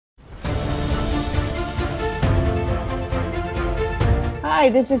Hi,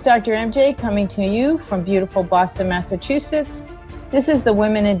 this is Dr. MJ coming to you from beautiful Boston, Massachusetts. This is the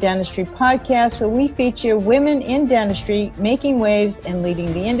Women in Dentistry podcast, where we feature women in dentistry making waves and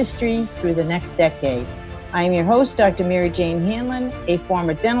leading the industry through the next decade. I am your host, Dr. Mary Jane Hanlon, a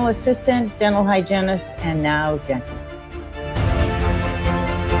former dental assistant, dental hygienist, and now dentist.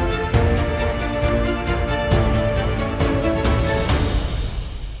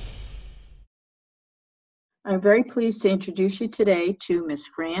 I'm very pleased to introduce you today to Ms.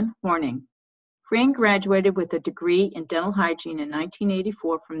 Fran Horning. Fran graduated with a degree in dental hygiene in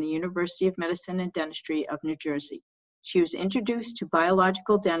 1984 from the University of Medicine and Dentistry of New Jersey. She was introduced to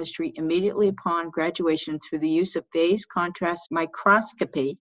biological dentistry immediately upon graduation through the use of phase contrast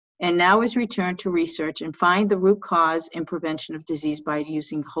microscopy, and now has returned to research and find the root cause and prevention of disease by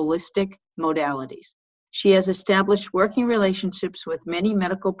using holistic modalities. She has established working relationships with many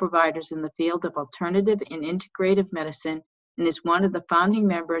medical providers in the field of alternative and integrative medicine, and is one of the founding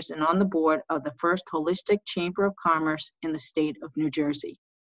members and on the board of the first Holistic Chamber of Commerce in the state of New Jersey.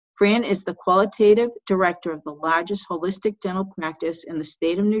 Fran is the qualitative director of the largest holistic dental practice in the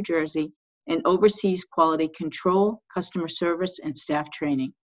state of New Jersey and oversees quality control, customer service, and staff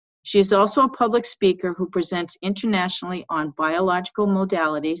training. She is also a public speaker who presents internationally on biological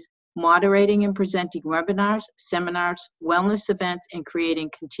modalities, moderating and presenting webinars, seminars, wellness events, and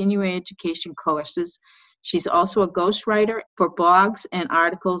creating continuing education courses. She's also a ghostwriter for blogs and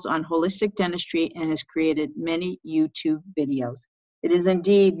articles on holistic dentistry and has created many YouTube videos. It is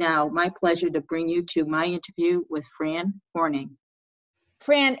indeed now my pleasure to bring you to my interview with Fran Horning.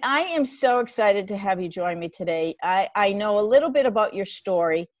 Fran, I am so excited to have you join me today. I know a little bit about your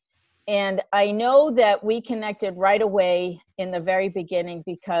story, and I know that we connected right away in the very beginning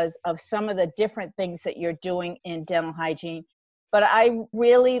because of some of the different things that you're doing in dental hygiene. But I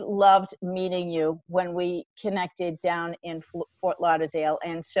really loved meeting you when we connected down in Fort Lauderdale.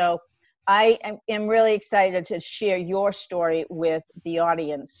 And so I am really excited to share your story with the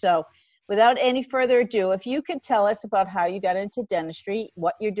audience. So without any further ado, if you could tell us about how you got into dentistry,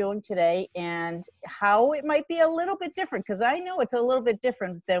 what you're doing today, and how it might be a little bit different, because I know it's a little bit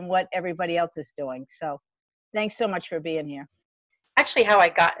different than what everybody else is doing. So thanks so much for being here. Actually, how I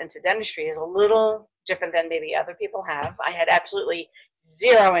got into dentistry is a little different than maybe other people have. I had absolutely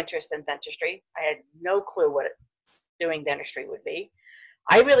zero interest in dentistry. I had no clue what doing dentistry would be.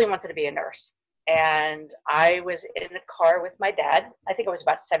 I really wanted to be a nurse. And I was in a car with my dad. I think I was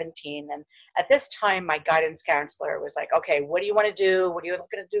about 17. And at this time, my guidance counselor was like, okay, what do you want to do? What are you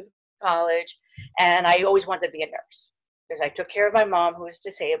looking to do for college? And I always wanted to be a nurse because I took care of my mom, who was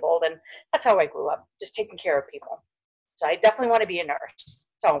disabled. And that's how I grew up, just taking care of people. So I definitely want to be a nurse.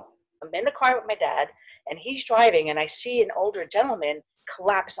 So I'm in the car with my dad, and he's driving, and I see an older gentleman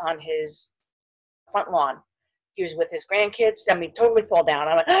collapse on his front lawn. He was with his grandkids. I mean, totally fall down.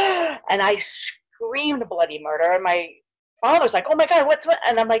 I'm like, and I screamed bloody murder. And my father's like, oh my God, what?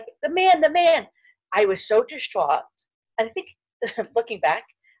 And I'm like, the man. I was so distraught. And I think, looking back,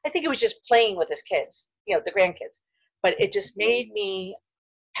 I think it was just playing with his kids, the grandkids. But it just made me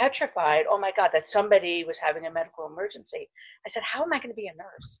petrified. Oh my God, that somebody was having a medical emergency. I said, how am I going to be a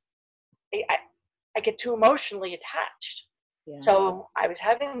nurse? I get too emotionally attached. Yeah. So I was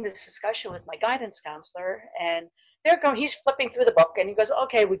having this discussion with my guidance counselor, and he's flipping through the book, and he goes,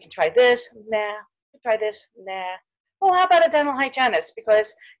 okay, we can try this. Nah. Try this. Nah. Well, how about a dental hygienist?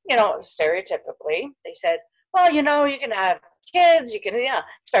 Because, stereotypically, they said, well, you can have kids,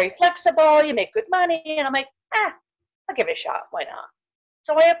 it's very flexible, you make good money. And I'm like, I'll give it a shot. Why not?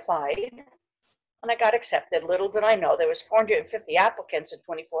 So I applied, and I got accepted. Little did I know there was 450 applicants and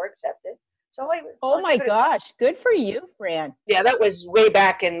 24 accepted. So oh my gosh, good for you, Fran. Yeah, that was way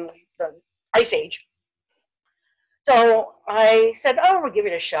back in the Ice Age. So I said, we'll give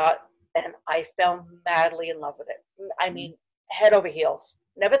it a shot. And I fell madly in love with it. I mean, head over heels.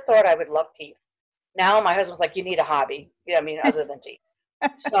 Never thought I would love teeth. Now my husband's like, you need a hobby. Other than teeth.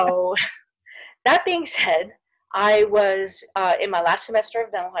 So that being said, I was in my last semester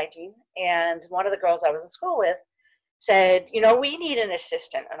of dental hygiene, and one of the girls I was in school with said, we need an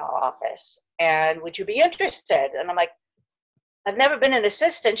assistant in our office, and would you be interested? And I'm like, I've never been an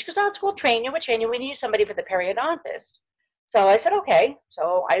assistant. She goes, oh, it's cool, we'll train you. We need somebody for the periodontist. So I said, okay.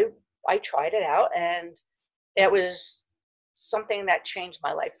 So I tried it out, and it was something that changed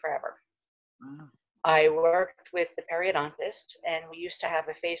my life forever. Wow. I worked with the periodontist, and we used to have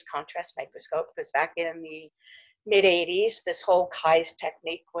a phase contrast microscope because back in the mid-'80s, this whole Kai's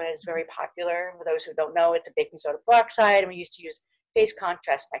technique was very popular. For those who don't know, it's a baking soda peroxide, and we used to use phase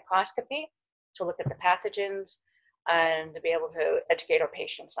contrast microscopy to look at the pathogens and to be able to educate our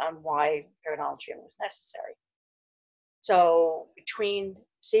patients on why periodontology was necessary. So between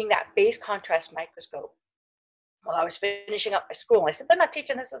seeing that phase contrast microscope while I was finishing up my school, I said, they're not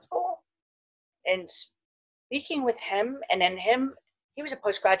teaching this in school. And speaking with him, and then he was a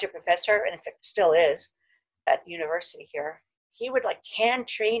postgraduate professor, and in fact still is at the university here. He would like hand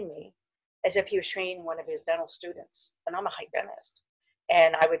train me as if he was training one of his dental students. And I'm a hygienist.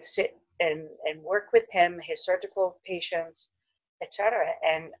 And I would sit and work with him, his surgical patients, etc.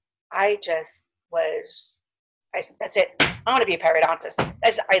 And I just was, I said, that's it. I want to be a periodontist.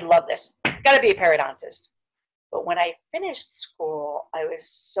 I love this. Got to be a periodontist. But when I finished school, I was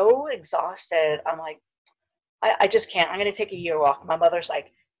so exhausted. I'm like, I just can't. I'm going to take a year off. My mother's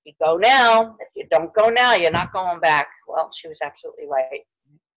like, you go now. If you don't go now, you're not going back. Well, she was absolutely right.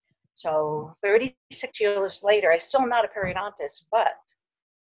 So 36 years later, I'm still not a periodontist, but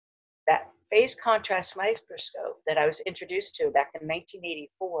that phase contrast microscope that I was introduced to back in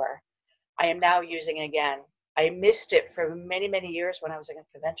 1984, I am now using again. I missed it for many, many years when I was in a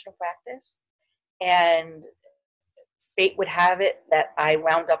conventional practice. And fate would have it that I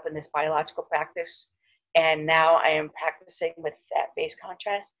wound up in this biological practice. And now I am practicing with that phase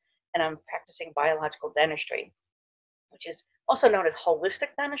contrast, and I'm practicing biological dentistry, which is also known as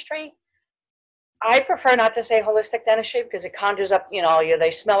holistic dentistry. I prefer not to say holistic dentistry because it conjures up,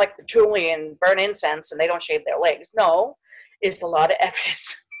 they smell like patchouli and burn incense and they don't shave their legs. No, it's a lot of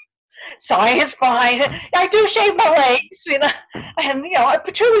evidence, science behind it. I do shave my legs, and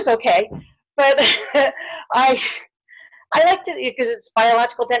patchouli's okay, but I like to, because it's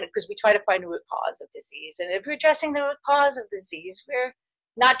biological dentistry, because we try to find the root cause of disease. And if we're addressing the root cause of disease, we're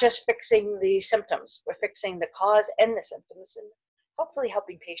not just fixing the symptoms, we're fixing the cause and the symptoms, and hopefully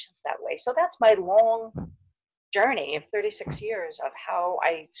helping patients that way. So that's my long journey of 36 years of how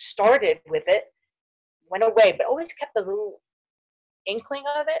I started with it, went away, but always kept a little inkling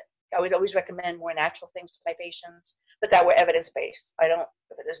of it. I would always recommend more natural things to my patients, but that were evidence-based. If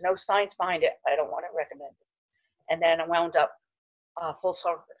there's no science behind it, I don't want to recommend it. And then I wound up full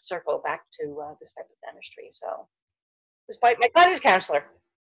circle back to this type of dentistry. So, despite my guidance counselor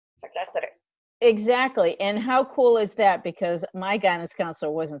suggested it. Exactly. And how cool is that? Because my guidance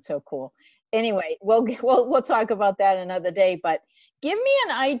counselor wasn't so cool. Anyway, we'll talk about that another day, but give me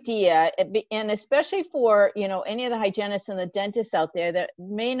an idea, and especially for, any of the hygienists and the dentists out there that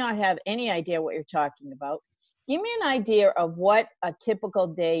may not have any idea what you're talking about. Give me an idea of what a typical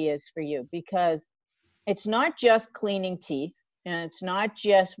day is for you, because it's not just cleaning teeth, and it's not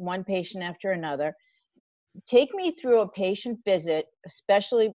just one patient after another. Take me through a patient visit,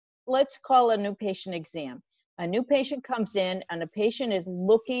 especially, let's call a new patient exam. A new patient comes in and a patient is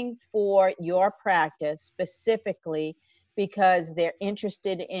looking for your practice specifically because they're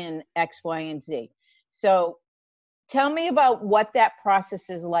interested in X, Y, and Z. So tell me about what that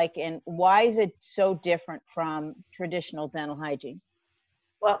process is like and why is it so different from traditional dental hygiene?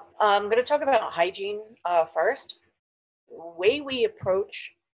 Well, I'm going to talk about hygiene first. The way we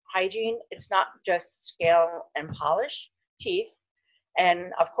approach hygiene, it's not just scale and polish teeth.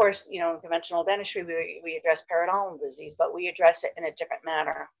 And of course, in conventional dentistry, we address periodontal disease, but we address it in a different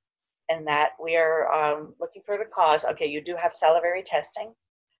manner. And that we are looking for the cause. Okay, you do have salivary testing,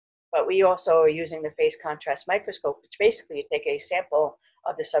 but we also are using the phase contrast microscope, which basically you take a sample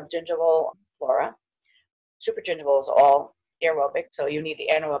of the subgingival flora. Supragingival is all aerobic, so you need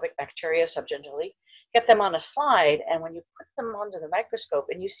the anaerobic bacteria subgingivally. Get them on a slide, and when you put them under the microscope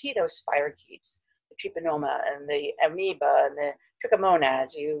and you see those spirochetes, the treponema and the amoeba and the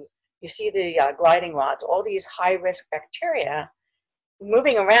trichomonads, you see the gliding rods, all these high-risk bacteria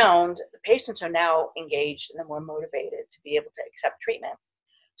moving around. The patients are now engaged and they're more motivated to be able to accept treatment.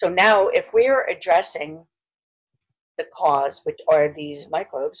 So now if we're addressing the cause, which are these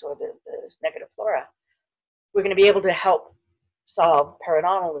microbes or the negative flora, we're going to be able to help solve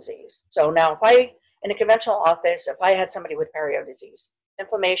periodontal disease. So now in a conventional office, if I had somebody with perio disease,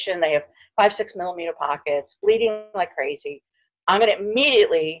 inflammation, they have 5-6 millimeter pockets, bleeding like crazy, I'm going to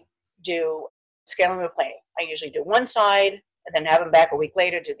immediately do scale and replaning. I usually do one side and then have them back a week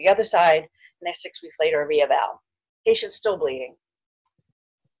later, do the other side, and then 6 weeks later, a re-eval. Patient's still bleeding.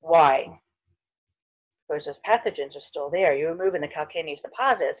 Why? Because those pathogens are still there. You're removing the calcaneous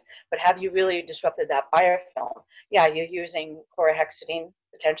deposits, but have you really disrupted that biofilm? Yeah, you're using chlorhexidine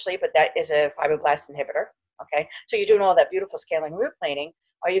potentially, but that is a fibroblast inhibitor. Okay, so you're doing all that beautiful scaling root planing.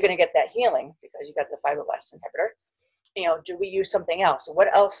 Are you going to get that healing because you got the fibroblast inhibitor? Do we use something else?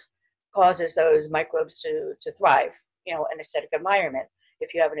 What else causes those microbes to thrive? An acidic environment.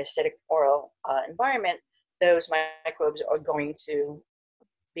 If you have an acidic oral environment, those microbes are going to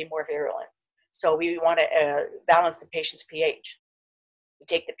be more virulent. So we want to balance the patient's pH. We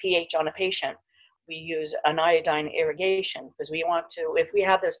take the pH on a patient. we use an iodine irrigation because we want to, if we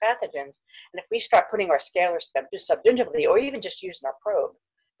have those pathogens, and if we start putting our scalar just subgingivally, or even just using our probe,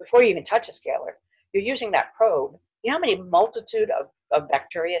 before you even touch a scalar, you're using that probe. You know how many multitude of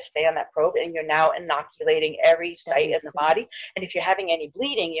bacteria stay on that probe, and you're now inoculating every site in the body. And if you're having any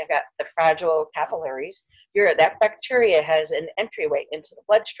bleeding, you've got the fragile capillaries. That bacteria has an entryway into the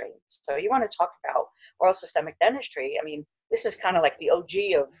bloodstream. So you want to talk about oral systemic dentistry. I mean, this is kind of like the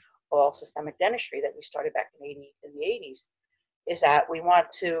OG of oral systemic dentistry that we started back in the 80s, is that we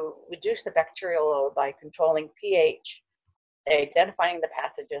want to reduce the bacterial load by controlling pH, identifying the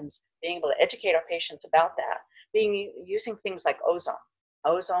pathogens, being able to educate our patients about that, using things like ozone.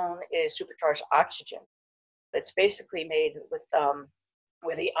 Ozone is supercharged oxygen. It's basically made with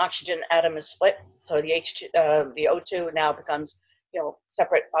where the oxygen atom is split, so the O2 now becomes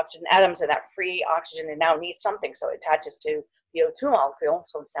separate oxygen atoms, and that free oxygen it now needs something, so it attaches to the O2 molecule,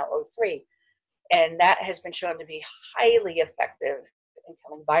 so it's now O3, and that has been shown to be highly effective in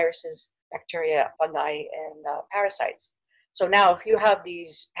killing viruses, bacteria, fungi, and parasites. So now if you have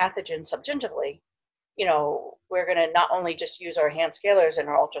these pathogens subgingivally, we're going to not only just use our hand scalars and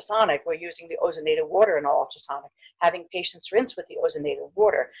our ultrasonic, we're using the ozonated water in our ultrasonic, having patients rinse with the ozonated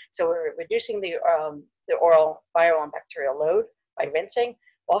water. So we're reducing the oral viral and bacterial load by rinsing,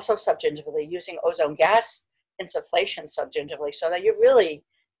 also subgingivally using ozone gas insufflation subgingivally, so that you're really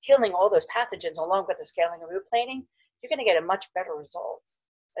killing all those pathogens along with the scaling and root planing. You're going to get a much better result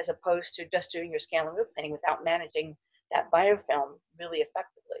as opposed to just doing your scaling and root planing without managing that biofilm really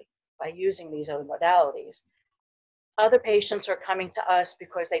effectively by using these other modalities. Other patients are coming to us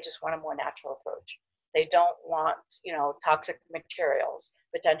because they just want a more natural approach. They don't want, toxic materials,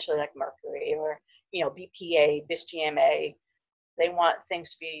 potentially like mercury or, BPA, bis-GMA. They want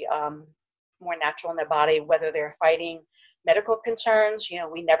things to be more natural in their body, whether they're fighting medical concerns.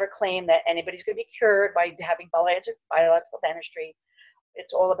 We never claim that anybody's going to be cured by having biological dentistry.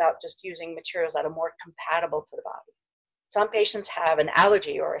 It's all about just using materials that are more compatible to the body. Some patients have an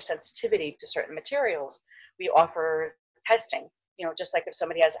allergy or a sensitivity to certain materials. We offer testing, just like if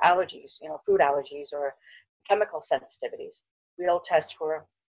somebody has allergies, food allergies or chemical sensitivities. We'll test for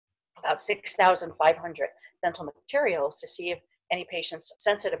about 6,500 dental materials to see if any patient's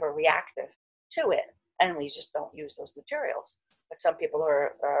sensitive or reactive to it. And we just don't use those materials. Like some people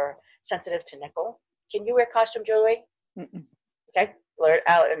are sensitive to nickel. Can you wear costume jewelry? Mm-mm. Okay.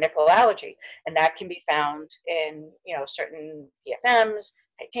 Nickel allergy, and that can be found in certain PFMs,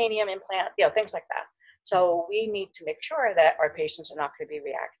 titanium implant, things like that. So we need to make sure that our patients are not going to be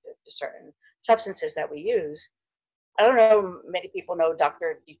reactive to certain substances that we use. I don't know, many people know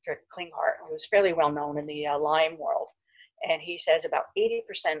Dr. Dietrich Klinghardt, who's fairly well known in the Lyme world, and he says about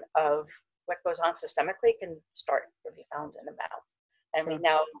 80% of what goes on systemically can start to be found in the mouth. And we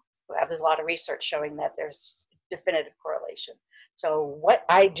now have a lot of research showing that there's definitive correlation. So what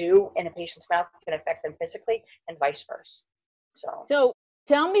I do in a patient's mouth can affect them physically and vice versa. So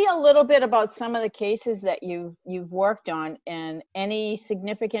tell me a little bit about some of the cases that you've worked on and any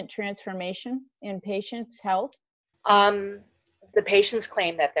significant transformation in patients' health. The patients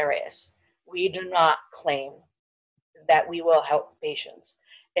claim that there is. We do not claim that we will help patients.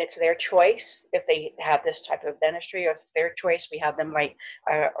 It's their choice if they have this type of dentistry, or if it's their choice, we have them write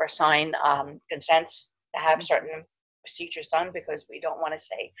or sign consents to have certain procedures done, because we don't want to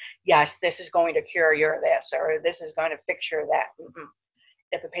say, yes, this is going to cure your this, or this is going to fix your that. Mm-hmm.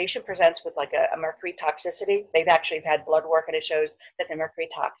 If a patient presents with like a mercury toxicity, they've actually had blood work and it shows that they're mercury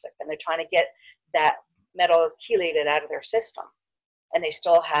toxic, and they're trying to get that metal chelated out of their system, and they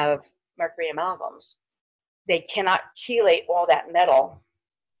still have mercury amalgams. They cannot chelate all that metal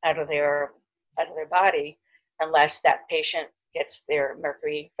out of their body unless that patient gets their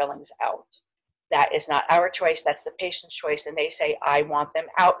mercury fillings out. That is not our choice. That's the patient's choice. And they say, I want them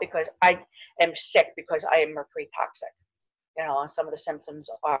out because I am sick because I am mercury toxic. And some of the symptoms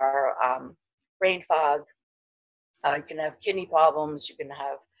are brain fog. You can have kidney problems. You can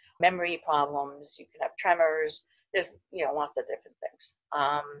have memory problems. You can have tremors. There's, lots of different things.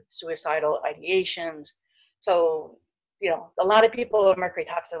 Suicidal ideations. So, a lot of people are mercury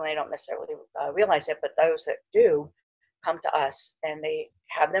toxic and they don't necessarily realize it, but those that do come to us and they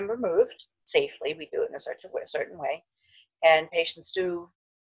have them removed safely. We do it in a certain way. And patients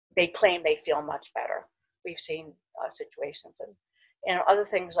they claim they feel much better. We've seen situations and other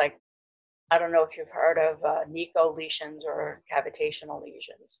things like, I don't know if you've heard of Nico lesions or cavitational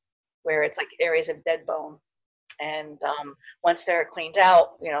lesions, where it's like areas of dead bone. And once they're cleaned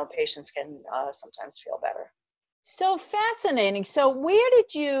out, patients can sometimes feel better. So fascinating. So where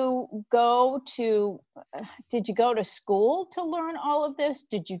did you go to, did you go to school to learn all of this?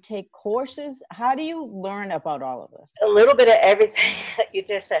 Did you take courses? How do you learn about all of this? A little bit of everything that you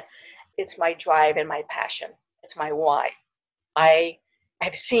just said. It's my drive and my passion. It's my why. I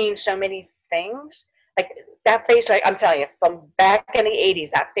have seen so many things like that face. Like I'm telling you, from back in the '80s,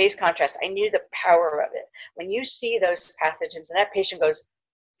 that face contrast. I knew the power of it. When you see those pathogens, and that patient goes,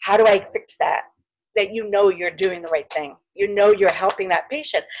 "How do I fix that?" That you know you're doing the right thing. You know you're helping that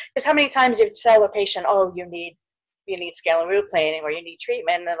patient. Because how many times you tell a patient, "Oh, you need scale and root planing, or you need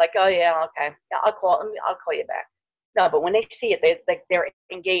treatment," and they're like, "Oh yeah, okay, yeah, I'll call you back." No, but when they see it, they're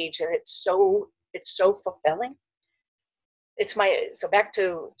engaged, and it's so fulfilling. It's my so back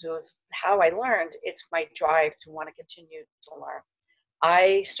to how I learned. It's my drive to want to continue to learn.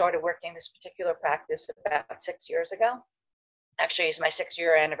 I started working this particular practice about 6 years ago. Actually, it's my 6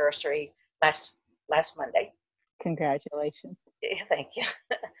 year anniversary last Monday. Congratulations. Thank you.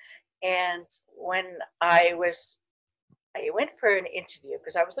 And when I went for an interview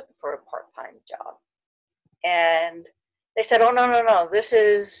because I was looking for a part-time job, and they said, "Oh, no, no, no, this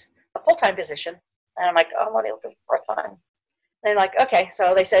is a full-time position." And I'm like, "Oh, I'm only looking for part-time." And like, okay.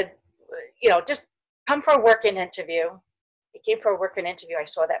 So they said, just come for a work-in interview. I came for a work-in interview. I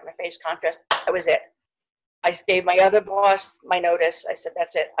saw that in my face contrast. That was it. I gave my other boss my notice. I said,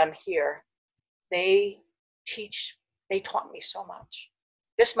 that's it. I'm here. They teach, they taught me so much.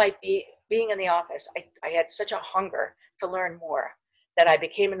 Just being in the office, I had such a hunger to learn more that I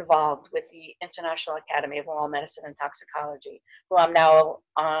became involved with the International Academy of Oral Medicine and Toxicology, who I'm now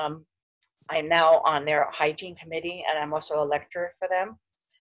on their hygiene committee, and I'm also a lecturer for them.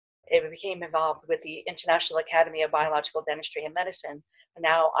 It became involved with the International Academy of Biological Dentistry and Medicine. And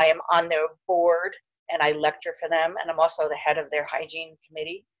now I am on their board and I lecture for them, and I'm also the head of their hygiene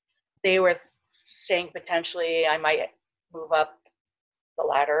committee. They were saying potentially I might move up the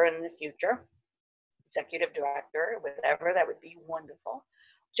ladder in the future, executive director, whatever. That would be wonderful.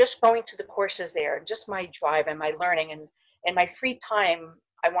 Just going to the courses there, just my drive and my learning, and my free time,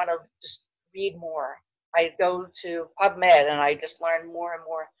 I want to just read more. I go to PubMed and I just learn more and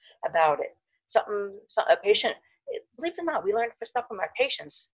more about it. A patient, believe it or not, we learn for stuff from our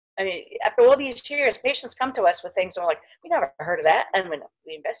patients. I mean, after all these years, patients come to us with things and we're like, we never heard of that, and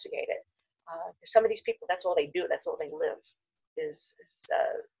we investigate it. Some of these people, that's all they do, that's all they live, is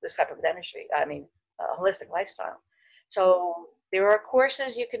this type of dentistry. I mean, holistic lifestyle. So there are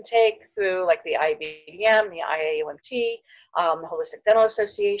courses you can take through, like the IBDM, the IAOMT, the Holistic Dental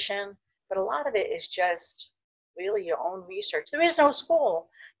Association, but a lot of it is just really your own research. There is no school,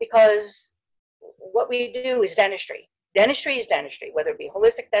 because what we do is dentistry. Dentistry is dentistry, whether it be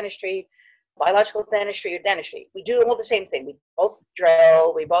holistic dentistry, biological dentistry, or dentistry. We do all the same thing. We both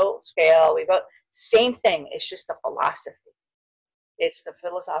drill, we both scale, we both, same thing. It's just the philosophy. It's the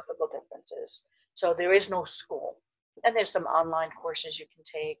philosophical differences. So there is no school. And there's some online courses you can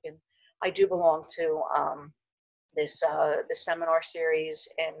take. And I do belong to this seminar series,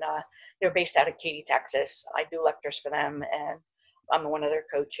 and they're based out of Katy, Texas. I do lectures for them, and I'm one of their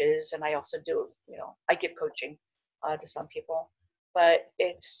coaches. And I also do, I give coaching to some people. But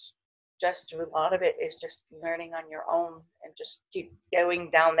it's just, a lot of it is just learning on your own and just keep going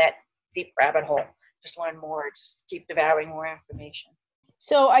down that deep rabbit hole. Just learn more, just keep devouring more information.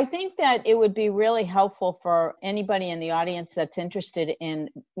 So I think that it would be really helpful for anybody in the audience that's interested in,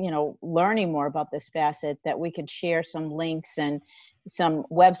 learning more about this facet, that we could share some links and some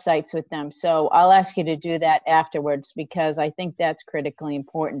websites with them. So I'll ask you to do that afterwards, because I think that's critically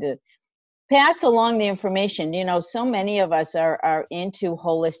important to pass along the information. So many of us are into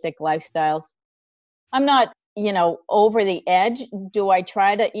holistic lifestyles. I'm not, over the edge. Do I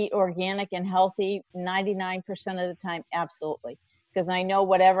try to eat organic and healthy 99% of the time? Absolutely. Because I know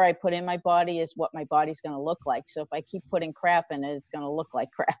whatever I put in my body is what my body's going to look like. So if I keep putting crap in it, it's going to look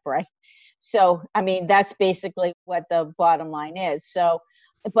like crap, right? So, I mean, that's basically what the bottom line is. So,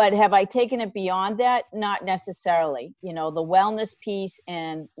 but have I taken it beyond that? Not necessarily. The wellness piece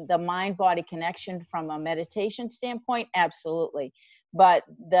and the mind-body connection from a meditation standpoint, absolutely. But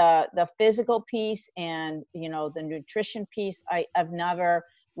the physical piece and, the nutrition piece, I've never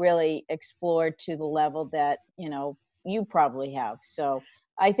really explored to the level that, you probably have. So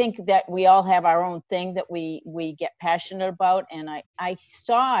I think that we all have our own thing that we get passionate about. And I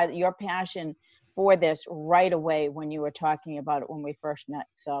saw your passion for this right away when you were talking about it when we first met.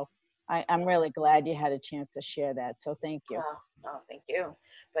 So I'm really glad you had a chance to share that. So thank you. Oh, thank you.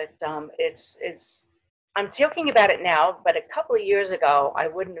 But I'm joking about it now, but a couple of years ago, I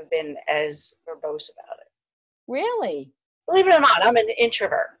wouldn't have been as verbose about it. Really? Believe it or not, I'm an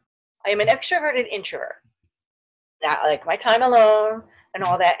introvert. I am an extroverted introvert. Not like my time alone and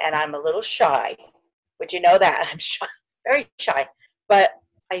all that. And I'm a little shy. Would you know that? I'm shy, very shy. But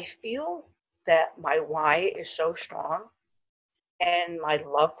I feel that my why is so strong and my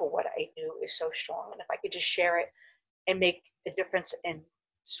love for what I do is so strong. And if I could just share it and make a difference in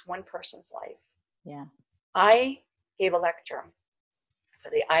just one person's life. Yeah. I gave a lecture for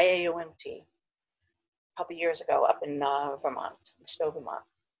the IAOMT a couple years ago up in Vermont, Stowe, Vermont.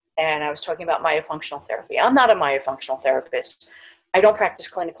 And I was talking about myofunctional therapy. I'm not a myofunctional therapist. I don't practice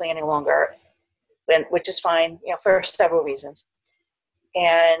clinically any longer, which is fine, for several reasons.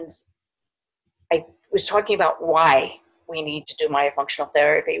 And I was talking about why we need to do myofunctional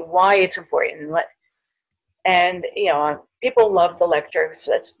therapy, why it's important. And people love the lecture,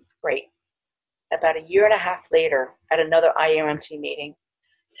 so that's great. About a year and a half later, at another IAOMT meeting,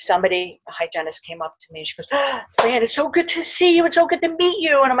 a hygienist came up to me and she goes, Fran, it's so good to see you. It's so good to meet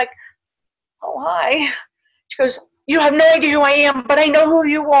you. And I'm like, oh, hi. She goes, you have no idea who I am, but I know who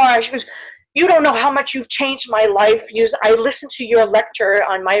you are. She goes, you don't know how much you've changed my life. I listened to your lecture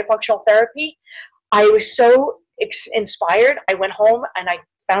on myofunctional therapy. I was so inspired. I went home and I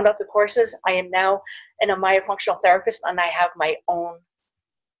found out the courses. I am now a myofunctional therapist and I have my own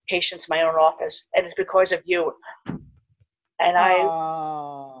patients, my own office. And it's because of you. And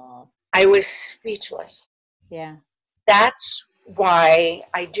I was speechless. Yeah. That's why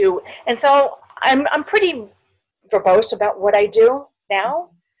I do. And so I'm pretty verbose about what I do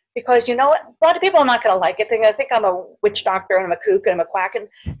now because, a lot of people are not going to like it. They're going to think I'm a witch doctor and I'm a kook and I'm a quack, and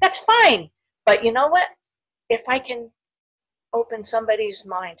that's fine. But you know what? If I can open somebody's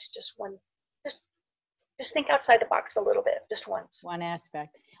mind just think outside the box a little bit, just once. One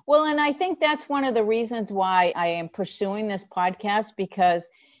aspect. Well, and I think that's one of the reasons why I am pursuing this podcast, because,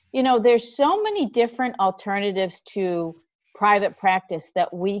 there's so many different alternatives to private practice that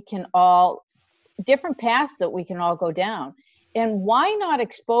different paths that we can all go down. And why not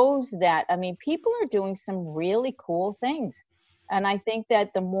expose that? I mean, people are doing some really cool things. And I think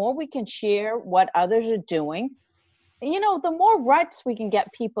that the more we can share what others are doing, the more ruts we can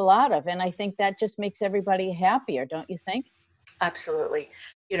get people out of. And I think that just makes everybody happier, don't you think? Absolutely.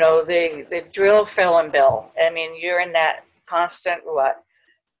 The drill, fill, and bill. I mean, you're in that constant rut.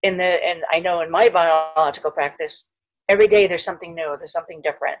 And I know in my biological practice, every day there's something new, there's something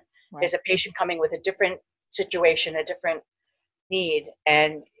different. Right. There's a patient coming with a different situation, a different need,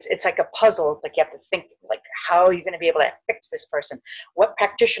 and it's like a puzzle. It's like you have to think, like, how are you going to be able to fix this person? What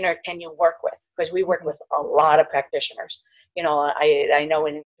practitioner can you work with? Because we work with a lot of practitioners. I know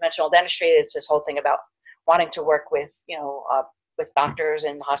in conventional dentistry, it's this whole thing about wanting to work with, with doctors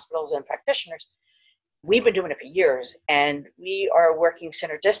and hospitals and practitioners. We've been doing it for years, and we are working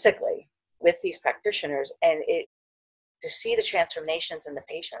synergistically with these practitioners, and to see the transformations in the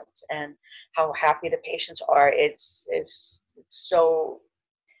patients and how happy the patients are, it's so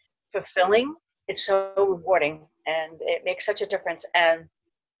fulfilling. It's so rewarding, and it makes such a difference. And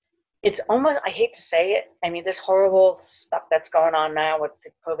it's almost, I hate to say it, I mean, this horrible stuff that's going on now with the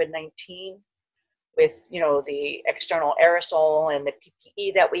COVID-19, with, the external aerosol and the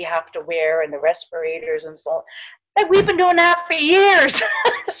PPE that we have to wear and the respirators and so on. Like, we've been doing that for years.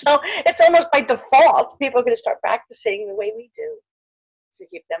 So it's almost by default, people are going to start practicing the way we do to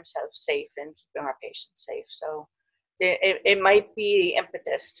keep themselves safe and keeping our patients safe. So it might be the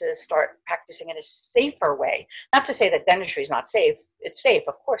impetus to start practicing in a safer way. Not to say that dentistry is not safe. It's safe,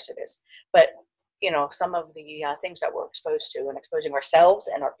 of course it is. But, some of the things that we're exposed to and exposing ourselves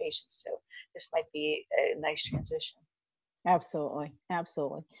and our patients to, this might be a nice transition. Absolutely.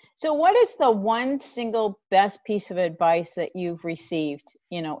 Absolutely. So what is the one single best piece of advice that you've received,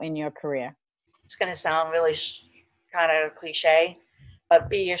 in your career? It's going to sound really kind of cliche, but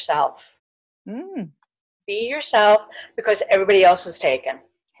be yourself. Be yourself, because everybody else is taken.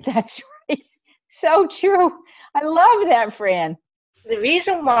 That's right. So true. I love that, Fran. The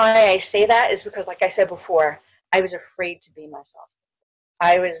reason why I say that is because, like I said before, I was afraid to be myself.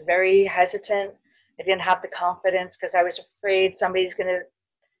 I was very hesitant. I didn't have the confidence because I was afraid somebody's going to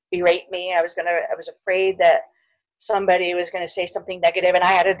berate me. I was afraid that somebody was going to say something negative and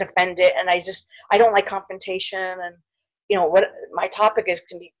I had to defend it. And I don't like confrontation. And, what my topic is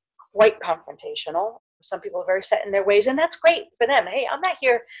can be quite confrontational. Some people are very set in their ways, and that's great for them. Hey, I'm not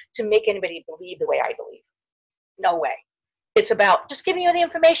here to make anybody believe the way I believe. No way. It's about just giving you the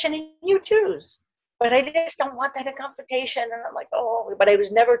information and you choose. But I just don't want that in confrontation. And I'm like, but I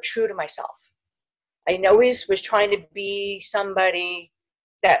was never true to myself. I always was trying to be somebody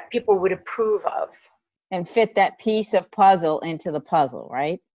that people would approve of. And fit that piece of puzzle into the puzzle,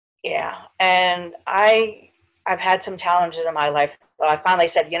 right? Yeah. And I've had some challenges in my life. So I finally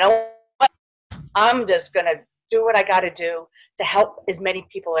said, you know what? I'm just going to do what I got to do to help as many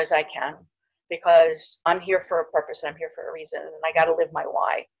people as I can, because I'm here for a purpose and I'm here for a reason, and I got to live my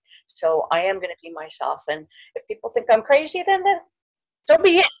why. So I am going to be myself. And if people think I'm crazy, then so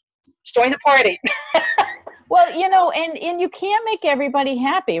be it. Join the party. Well, you know, and you can't make everybody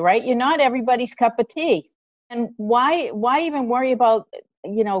happy, right? You're not everybody's cup of tea. And why even worry about,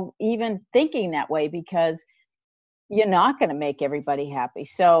 you know, even thinking that way, because you're not going to make everybody happy.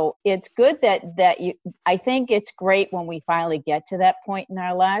 So it's good that you, I think it's great when we finally get to that point in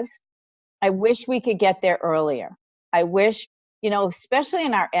our lives. I wish we could get there earlier. I wish, you know, especially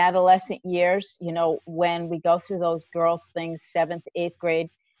in our adolescent years, you know, when we go through those girls things, 7th, 8th grade,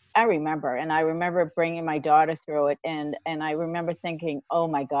 I remember bringing my daughter through it. And I remember thinking, oh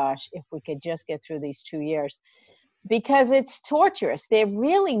my gosh, if we could just get through these 2 years, because it's torturous. They're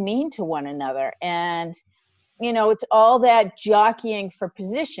really mean to one another. And, you know, it's all that jockeying for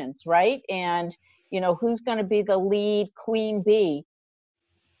positions, right? And, you know, who's going to be the lead queen bee?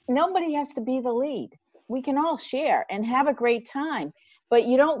 Nobody has to be the lead. We can all share and have a great time, but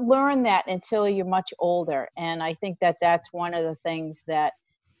you don't learn that until you're much older. And I think that that's one of the things that,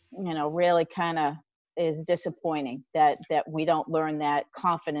 you know, really kind of is disappointing, that we don't learn that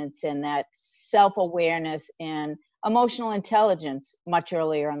confidence and that self-awareness and emotional intelligence much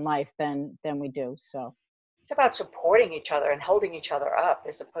earlier in life than we do. So It's about supporting each other and holding each other up,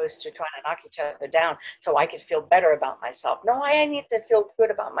 as opposed to trying to knock each other down so I could feel better about myself. No, I need to feel good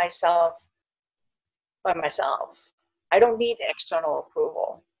about myself by myself. I don't need external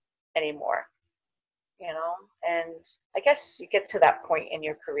approval anymore, you know? And I guess you get to that point in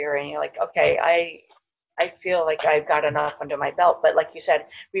your career and you're like, okay, I feel like I've got enough under my belt. But like you said,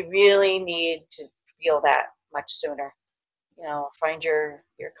 we really need to feel that much sooner. You know, find your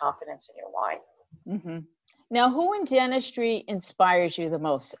confidence and your why. mm-hmm. Now, who in dentistry inspires you the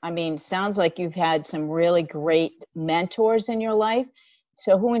most? I mean, sounds like you've had some really great mentors in your life.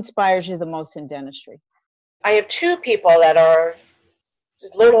 So who inspires you the most in dentistry? I have two people that are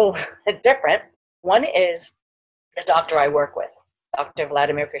a little different. One is the doctor I work with, Dr.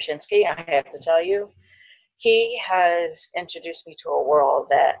 Vladimir Krasinski. I have to tell you, he has introduced me to a world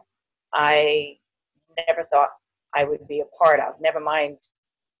that I never thought I would be a part of, never mind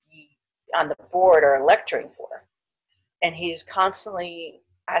on the board or lecturing for. And he's constantly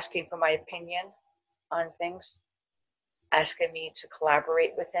asking for my opinion on things, asking me to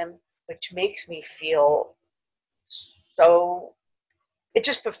collaborate with him, which makes me feel so, it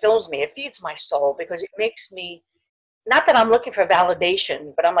just fulfills me. It feeds my soul, because it makes me, not that I'm looking for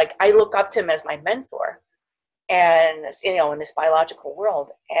validation, but I'm like, I look up to him as my mentor, and, you know, in this biological world.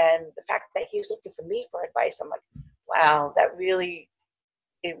 And the fact that he's looking for me for advice, I'm like, wow, that really,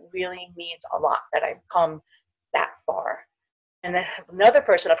 it really means a lot that I've come that far. And then another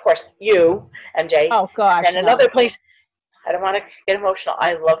person, of course, you, MJ. Oh gosh. And another place, I don't want to get emotional.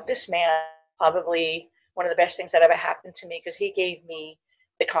 I love this man. Probably one of the best things that ever happened to me, because he gave me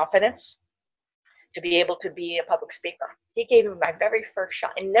the confidence to be able to be a public speaker. He gave me my very first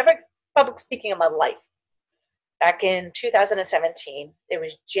shot, and never public speaking in my life. Back in 2017, it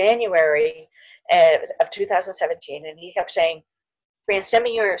was January of 2017, and he kept saying, Fran, send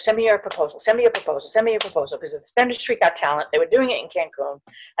me your proposal, send me your proposal, because it's Dentistry Got Talent. They were doing it in Cancun.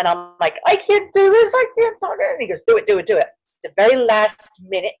 And I'm like, I can't do this, I can't talk it. And he goes, do it. The very last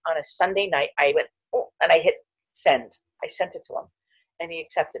minute on a Sunday night, I went, oh, and I hit send. I sent it to him, and he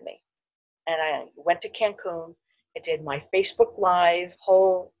accepted me. And I went to Cancun. I did my Facebook Live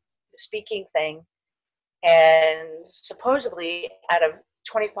whole speaking thing. And supposedly, out of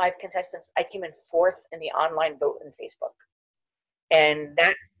 25 contestants, I came in 4th in the online vote in Facebook. And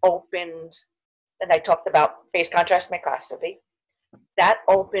that opened, and I talked about phase contrast microscopy. That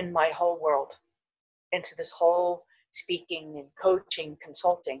opened my whole world into this whole speaking and coaching,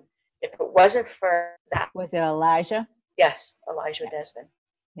 consulting. If it wasn't for that. Was it Elijah? Yes, Elijah Desmond.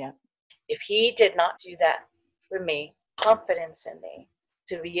 Yeah. If he did not do that for me, confidence in me,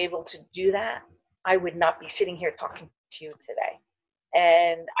 to be able to do that, I would not be sitting here talking to you today.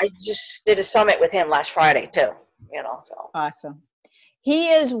 And I just did a summit with him last Friday too, you know, so. Awesome. He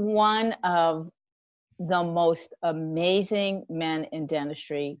is one of the most amazing men in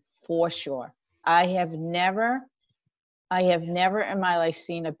dentistry, for sure. I have never in my life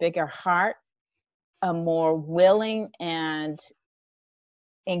seen a bigger heart, a more willing and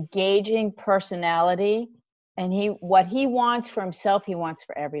engaging personality. And what he wants for himself, he wants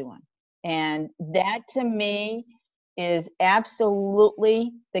for everyone. And that, to me, is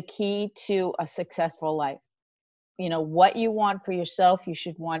absolutely the key to a successful life. You know, what you want for yourself, you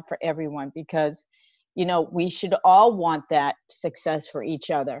should want for everyone, because you know, we should all want that success for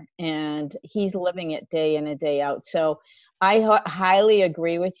each other. And he's living it day in and day out. So I highly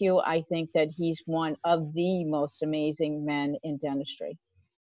agree with you. I think that he's one of the most amazing men in dentistry.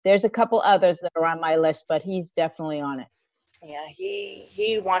 There's a couple others that are on my list, but he's definitely on it. Yeah,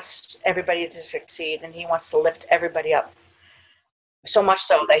 he wants everybody to succeed, and he wants to lift everybody up. So much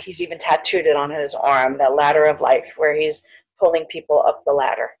so that he's even tattooed it on his arm, the ladder of life, where he's pulling people up the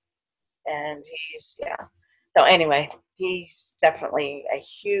ladder. And he's, yeah. So anyway, he's definitely a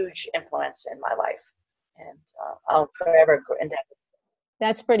huge influence in my life. And I'll forever go indebted.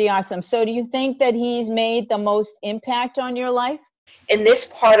 That's pretty awesome. So do you think that he's made the most impact on your life? In this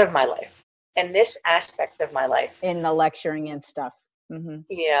part of my life, in this aspect of my life. In the lecturing and stuff. Mm-hmm.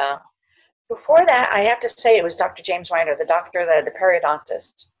 Yeah. Before that, I have to say it was Dr. James Weiner, the doctor, the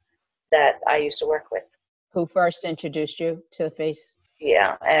periodontist that I used to work with. Who first introduced you to the face?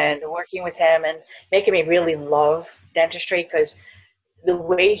 Yeah, and working with him and making me really love dentistry, because the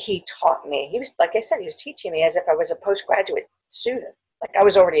way he taught me, he was, like I said, he was teaching me as if I was a postgraduate student. Like I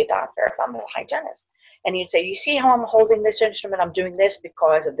was already a doctor, if I'm a hygienist. And he'd say, you see how I'm holding this instrument? I'm doing this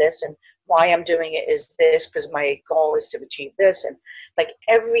because of this, and why I'm doing it is this, because my goal is to achieve this. And like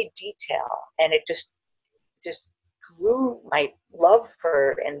every detail, and it just grew my love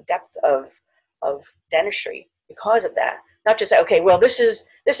for and depth of dentistry because of that. Not just, okay, well, this is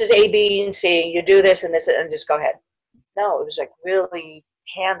A, B, and C, you do this and this, and just go ahead. No, it was like really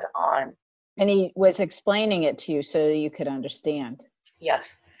hands-on. And he was explaining it to you so you could understand.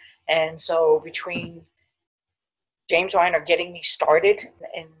 Yes. And so between James Weiner getting me started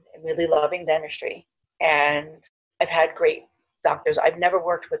in really loving dentistry, and I've had great doctors. I've never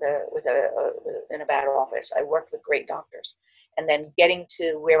worked in a bad office. I worked with great doctors. And then getting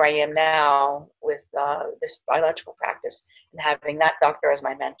to where I am now with this biological practice and having that doctor as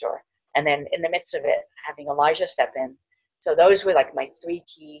my mentor. And then in the midst of it, having Elijah step in. So those were like my three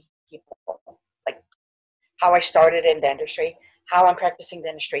key people, like how I started in dentistry, how I'm practicing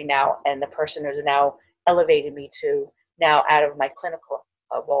dentistry now, and the person who's now elevated me to now out of my clinical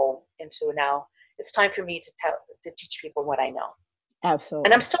role into now it's time for me to teach people what I know. Absolutely.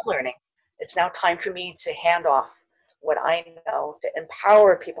 And I'm still learning. It's now time for me to hand off what I know, to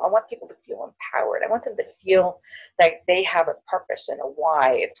empower people. I want people to feel empowered. I want them to feel like they have a purpose and a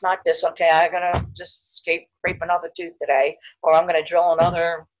why. It's not just, okay, I'm going to just scrape another tooth today, or I'm going to drill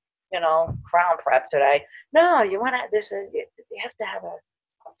another, crown prep today. No, you want to, you have to have a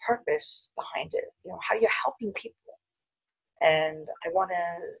purpose behind it, how you're helping people. And I want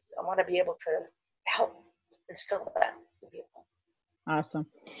to be able to help instill that in people. Awesome.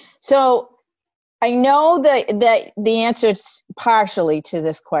 So I know that the answer partially to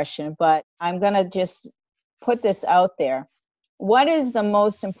this question, but I'm going to just put this out there. What is the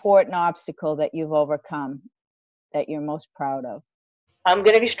most important obstacle that you've overcome that you're most proud of? I'm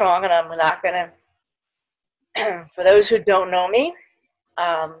going to be strong, and I'm not going to, for those who don't know me,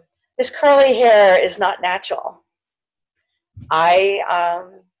 this curly hair is not natural. I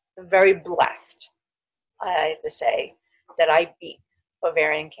am very blessed, I have to say, that I beat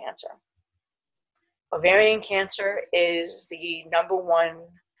ovarian cancer. Ovarian cancer is the number one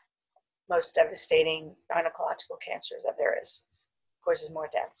most devastating gynecological cancer that there is. Of course, it's more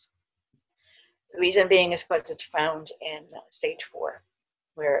deaths. The reason being is because it's found in stage 4,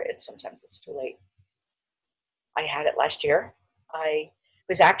 where sometimes it's too late. I had it last year. I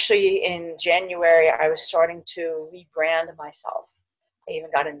was actually in January, I was starting to rebrand myself. I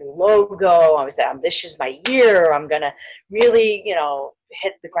even got a new logo. I was like, this is my year. I'm going to really,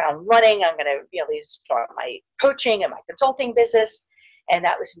 hit the ground running. I'm going to really start my coaching and my consulting business. And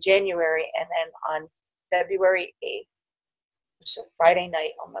that was in January. And then on February 8th, which was a Friday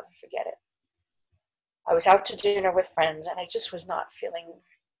night, I'll never forget it. I was out to dinner with friends, and I just was not feeling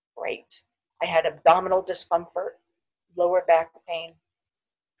great. I had abdominal discomfort, lower back pain,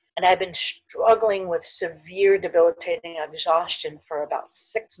 and I've been struggling with severe debilitating exhaustion for about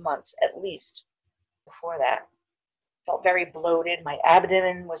 6 months at least before that. Felt very bloated. My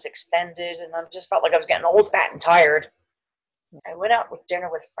abdomen was extended, and I just felt like I was getting old, fat, and tired. I went out with dinner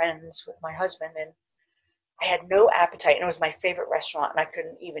with friends with my husband, and I had no appetite, and it was my favorite restaurant, and I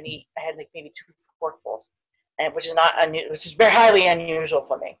couldn't even eat. I had like maybe 2 forkfuls, and which is very highly unusual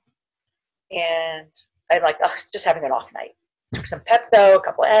for me. And I'm like, just having an off night. Took some Pepto, a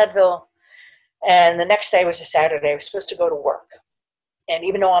couple of Advil, and the next day was a Saturday. I was supposed to go to work, and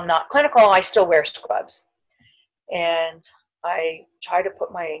even though I'm not clinical, I still wear scrubs. And I tried to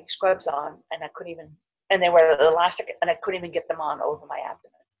put my scrubs on, and I couldn't even. And they were elastic, and I couldn't even get them on over my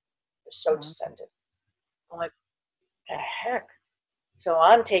abdomen. It was so distended. I'm like, the heck? So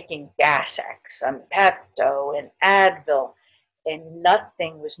I'm taking Gas-X, Pepto, and Advil, and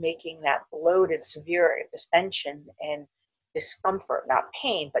nothing was making that bloated, severe distension and discomfort, not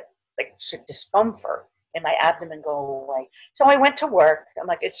pain, but like discomfort in my abdomen go away. So I went to work. I'm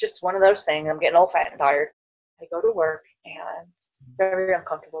like, it's just one of those things. I'm getting old, fat, and tired. I go to work and very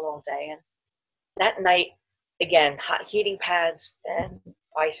uncomfortable all day. And that night, again, hot heating pads. And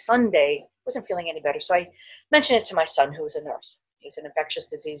by Sunday, wasn't feeling any better. So I mentioned it to my son, who was a nurse. He's an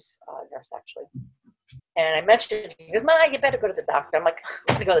infectious disease nurse, actually. And I mentioned it. He goes, Ma, you better go to the doctor. I'm like,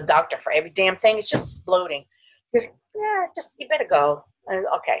 I'm going to go to the doctor for every damn thing. It's just bloating. He goes, yeah, just, you better go.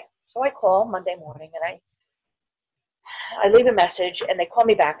 Okay. So I call Monday morning, and I leave a message, and they call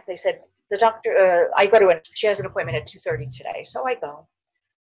me back. They said, the doctor, I go to, she has an appointment at 2:30 today. So I go.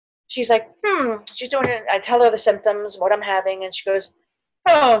 She's like, she's doing it. I tell her the symptoms, what I'm having, and she goes,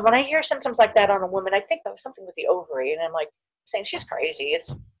 oh, when I hear symptoms like that on a woman, I think that was something with the ovary. And I'm like, saying she's crazy.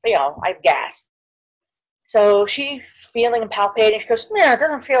 It's, I have gas. So she feeling and palpating. She goes, no, it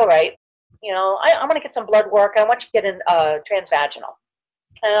doesn't feel right. I'm going to get some blood work. I want you to get in transvaginal.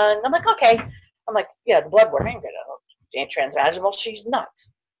 And I'm like, okay. I'm like, yeah, the blood work. I ain't going to transvaginal. She's nuts.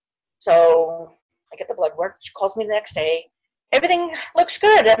 So I get the blood work. She calls me the next day. Everything looks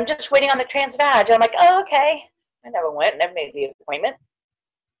good. I'm just waiting on the transvag. I'm like, oh, okay. I never went, never made the appointment.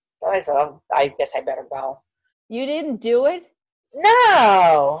 So I said, oh, I guess I better go. You didn't do it?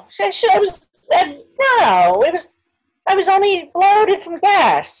 No. I was only bloated from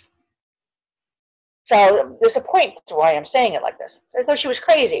gas. So there's a point to why I'm saying it like this. As though she was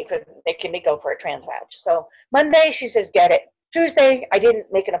crazy for making me go for a transvag. So Monday, she says, get it. Tuesday, I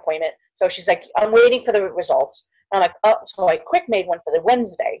didn't make an appointment. So she's like, I'm waiting for the results. And I'm like, oh, so I quick made one for the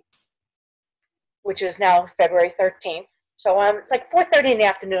Wednesday, which is now February 13th. So I'm like 4:30 in the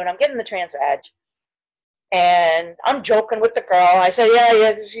afternoon. I'm getting the transvag. And I'm joking with the girl. I said, yeah,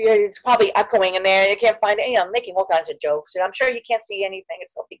 it's probably echoing in there. You can't find it. I'm making all kinds of jokes. And I'm sure you can't see anything.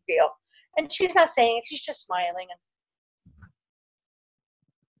 It's no big deal. And she's not saying it. She's just smiling.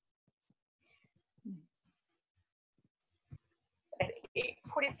 And at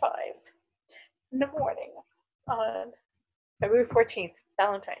 8:45 in the morning on February 14th,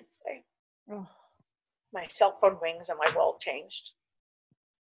 Valentine's Day, my cell phone rings and my world changed.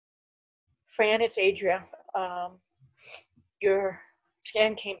 Fran, it's Adria. Your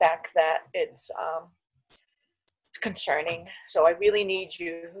scan came back that it's concerning. So I really need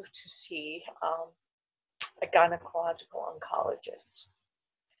you to see a gynecological oncologist.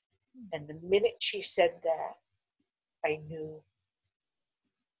 And the minute she said that, I knew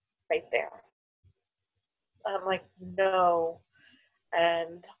right there. I'm like, no.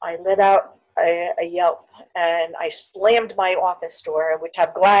 And I let out a yelp, and I slammed my office door, which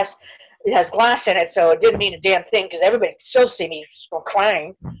have glass. It has glass in it, so it didn't mean a damn thing because everybody could still see me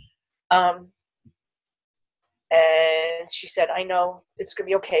crying. And she said, I know it's going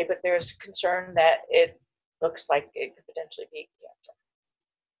to be okay, but there's a concern that it looks like it could potentially be cancer.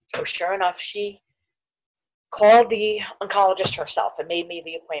 So sure enough, she called the oncologist herself and made me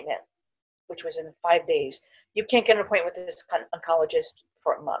the appointment, which was in 5 days. You can't get an appointment with this oncologist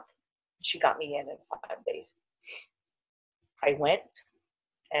for a month. She got me in 5 days. I went,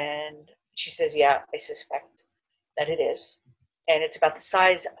 and she says, yeah, I suspect that it is. And it's about the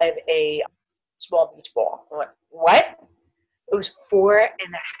size of a small beach ball. I went, what? It was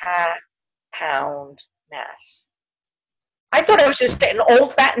 4.5 pound mass. I thought I was just getting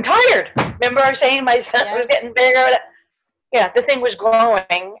old, fat, and tired. Remember I was saying my son was getting bigger? Yeah, the thing was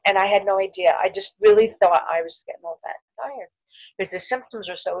growing, and I had no idea. I just really thought I was getting old, fat, and tired because the symptoms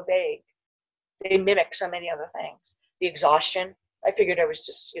are so vague. They mimic so many other things. The exhaustion, I figured I was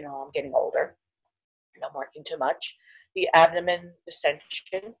just, I'm getting older. I'm working too much. The abdomen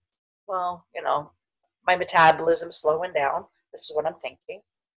distension, well, my metabolism slowing down. This is what I'm thinking.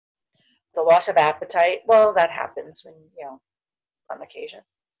 The loss of appetite, well, that happens when, on occasion.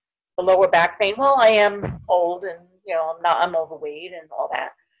 The lower back pain, well, I am old and, I'm overweight and all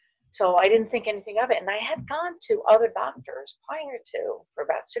that. So I didn't think anything of it. And I had gone to other doctors prior to for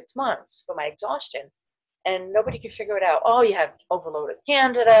about 6 months for my exhaustion. And nobody could figure it out. Oh, you have overloaded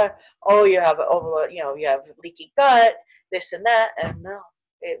candida. Oh, you have you have leaky gut, this and that. And no,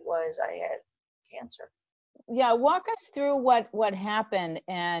 it was, I had cancer. Yeah, walk us through what happened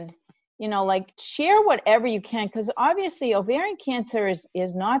and, share whatever you can, because obviously ovarian cancer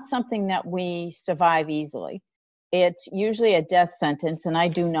is not something that we survive easily. It's usually a death sentence, and I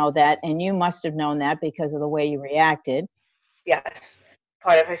do know that, and you must have known that because of the way you reacted. Yes,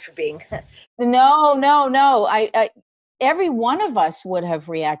 part of it for being. No. I every one of us would have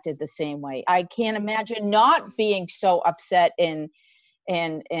reacted the same way. I can't imagine not being so upset and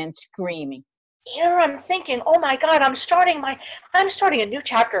and screaming. Here I'm thinking, oh my God, I'm starting a new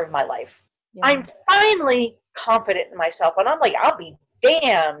chapter of my life. Yeah. I'm finally confident in myself, and I'm like, I'll be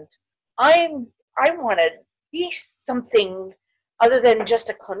damned. I want to be something other than just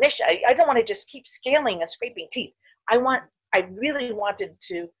a clinician. I don't want to just keep scaling and scraping teeth. I really wanted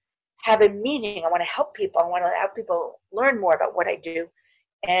to have a meaning. I want to help people. I want to have people learn more about what I do.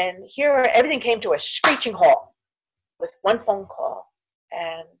 And here, everything came to a screeching halt with one phone call.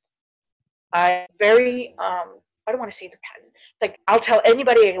 And I don't want to say the pattern. It's like, I'll tell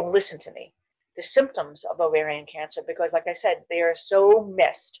anybody who will listen to me the symptoms of ovarian cancer, because like I said, they are so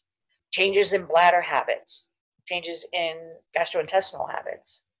missed. Changes in bladder habits, changes in gastrointestinal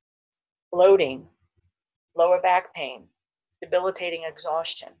habits, bloating, lower back pain, debilitating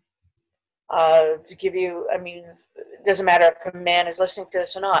exhaustion. To give you, I mean, it doesn't matter if a man is listening to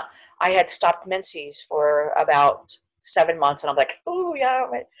this or not. I had stopped menses for about 7 months, and I'm like, oh yeah,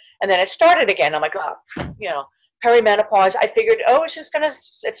 and then it started again. I'm like, oh, perimenopause. I figured, oh,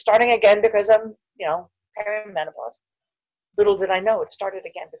 it's starting again because I'm, perimenopause. Little did I know it started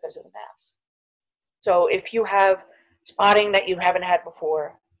again because of the mass. So if you have spotting that you haven't had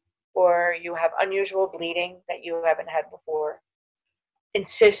before, or you have unusual bleeding that you haven't had before,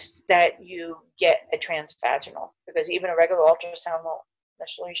 insist that you get a transvaginal, because even a regular ultrasound won't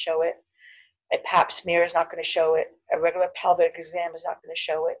necessarily show it. A pap smear is not going to show it. A regular pelvic exam is not going to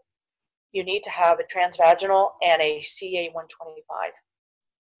show it. You need to have a transvaginal and a CA-125.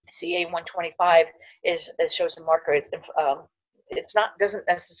 CA-125 it shows a marker. Doesn't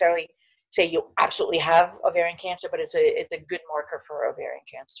necessarily say you absolutely have ovarian cancer, but it's a good marker for ovarian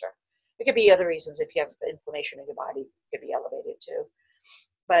cancer. It could be other reasons. If you have inflammation in your body, it could be elevated too.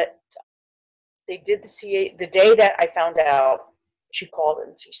 But they did the CA the day that I found out. She called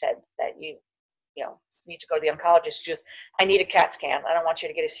and she said that you need to go to the oncologist. She goes, I need a CAT scan. I don't want you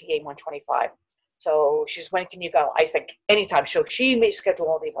to get a CA-125. So she's, when can you go? I said, anytime. So she may schedule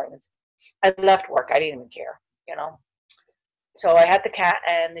all the appointments. I left work. I didn't even care, So I had the CAT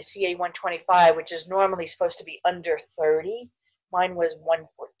and the CA-125, which is normally supposed to be under 30. Mine was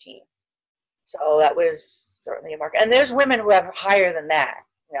 114. So that was certainly a marker. And there's women who have higher than that,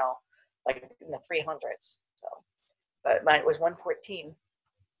 like in the 300s. So, but mine was 114.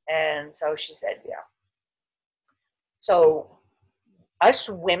 And so she said, yeah. So us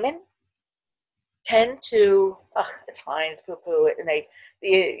women tend to, it's fine, it's poo-poo, and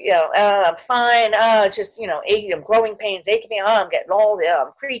I'm fine, it's just, I'm growing pains, aching me, I'm getting old,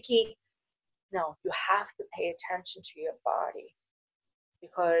 I'm creaky. No, you have to pay attention to your body,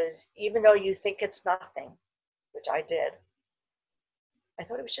 because even though you think it's nothing, which I did, I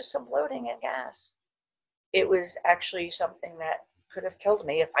thought it was just some bloating and gas. It was actually something that could have killed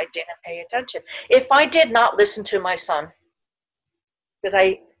me if I didn't pay attention. If I did not listen to my son, because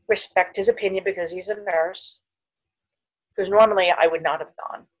I respect his opinion because he's a nurse, because normally I would not have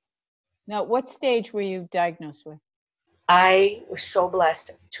gone. Now, what stage were you diagnosed with? I was so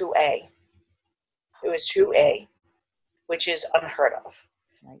blessed, 2A. It was 2A, which is unheard of,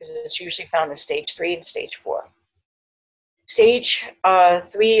 because it's usually found in stage 3 and stage 4. Stage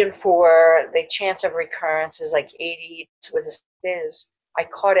 3 and 4, the chance of recurrence is like 80 with this. I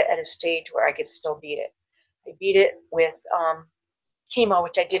caught it at a stage where I could still beat it. I beat it with chemo,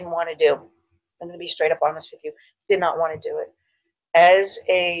 which I didn't want to do. I'm going to be straight up honest with you. Did not want to do it. As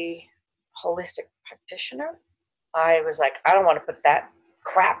a holistic practitioner, I was like, I don't want to put that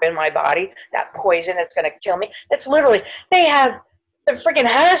crap in my body, that poison that's going to kill me. It's literally, they have the freaking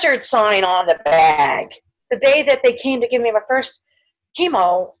hazard sign on the bag. The day that they came to give me my first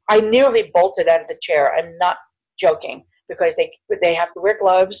chemo, I nearly bolted out of the chair. I'm not joking, because they have to wear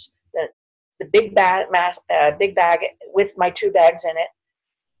gloves. The big bag with my 2 bags in it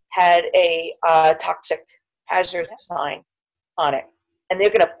had a toxic hazard sign on it, and they're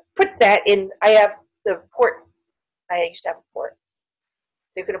going to put that in. I have the port. I used to have a port.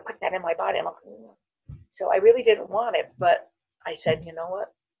 They're going to put that in my body. I'm like, so I really didn't want it, but I said, you know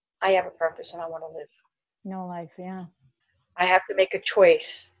what? I have a purpose and I want to live. No life, yeah. I have to make a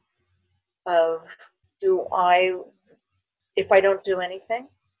choice of, if I don't do anything,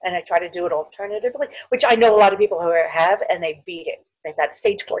 and I try to do it alternatively, which I know a lot of people who have, and they beat it. They've had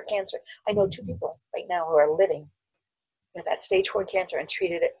stage 4 cancer. I know 2 people right now who are living with that stage 4 cancer and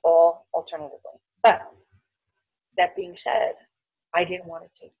treated it all alternatively. But that being said, I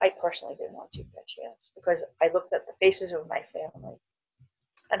personally didn't want to take that chance, because I looked at the faces of my family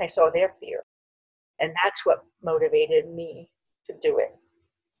and I saw their fear. And that's what motivated me to do it.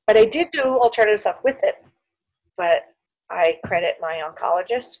 But I did do alternative stuff with it. But I credit my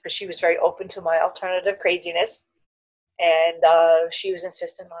oncologist, because she was very open to my alternative craziness. And she was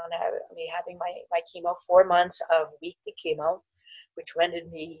insistent on me having my chemo, 4 months of weekly chemo, which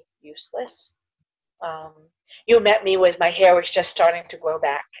rendered me useless. You met me was my hair was just starting to grow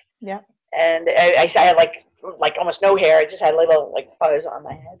back. Yeah. And I had like almost no hair. I just had little like fuzz on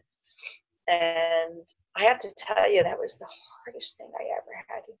my head. And I have to tell you, that was the hardest thing I ever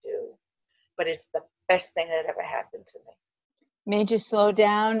had to do. But it's the best thing that ever happened to me. Made you slow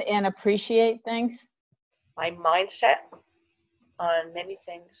down and appreciate things? My mindset on many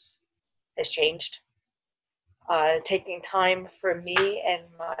things has changed. Taking time for me and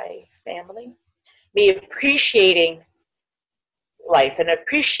my family, me appreciating life and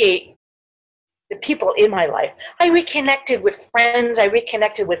appreciate the people in my life. I reconnected with friends. I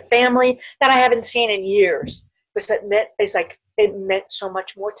reconnected with family that I haven't seen in years. Because it meant so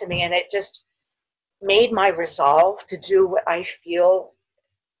much more to me, and it just made my resolve to do what I feel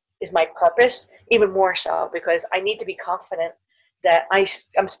is my purpose even more so, because I need to be confident that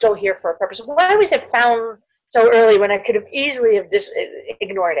I'm still here for a purpose. Why was it found so early when I could have easily have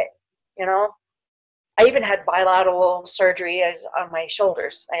ignored it? You know, I even had bilateral surgery on my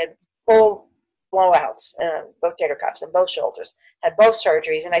shoulders. I had full blowouts, rotator cuffs in both shoulders. Had both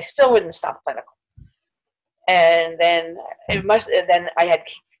surgeries, and I still wouldn't stop clinical. And then then I had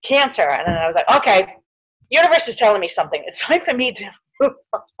cancer, and then I was like, okay, universe is telling me something. It's time for me to move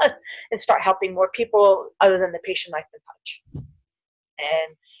on and start helping more people other than the patient I can touch.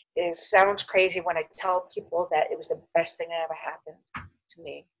 And it sounds crazy when I tell people that it was the best thing that ever happened to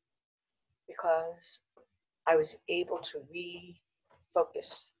me, because I was able to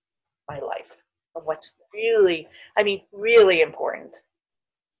refocus my life on what's really, really important,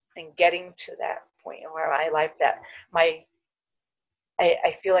 and getting to that point in my life that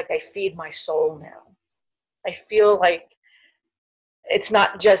I feel like I feed my soul now. I feel like it's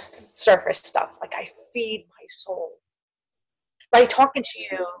not just surface stuff. Like I feed my soul by talking to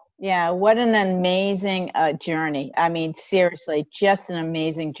you. Yeah, what an amazing journey. I mean, seriously, just an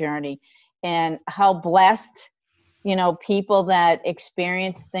amazing journey. And how blessed, people that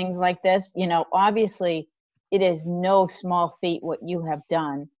experience things like this, obviously it is no small feat what you have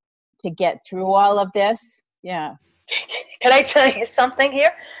done to get through all of this. Yeah. Can I tell you something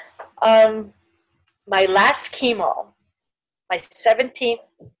here? My last chemo, my 17th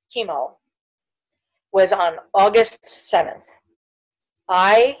chemo, was on August 7th.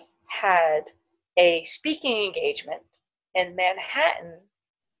 I had a speaking engagement in Manhattan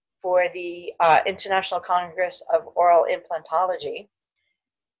for the International Congress of Oral Implantology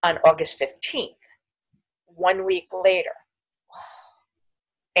on August 15th, 1 week later.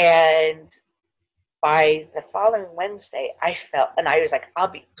 And by the following Wednesday, I felt, and I was like,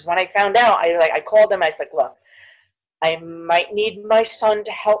 because when I found out, I called them, I was like, look, I might need my son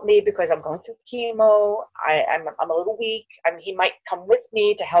to help me because I'm going through chemo. I'm a little weak. He might come with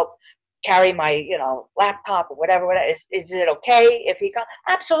me to help carry my, laptop or whatever. Is it okay if he comes?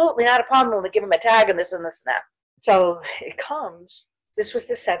 Absolutely, not a problem. We'll give him a tag and this and this and that. So it comes. This was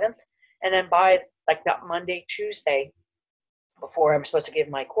the 7th. And then by like that Monday, Tuesday, before I'm supposed to give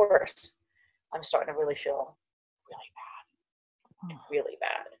my course, I'm starting to really feel really bad. Really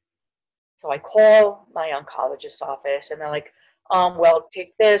bad. So I call my oncologist's office, and they're like, well,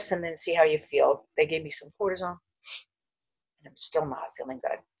 take this and then see how you feel. They gave me some cortisone, and I'm still not feeling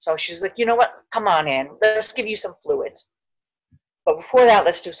good. So she's like, you know what? Come on in. Let's give you some fluids. But before that,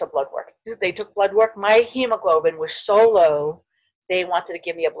 let's do some blood work. They took blood work. My hemoglobin was so low, they wanted to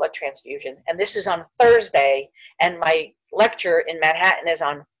give me a blood transfusion. And this is on Thursday, and my lecture in Manhattan is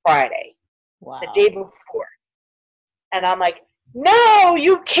on Friday, Wow. the day before. And I'm like, no,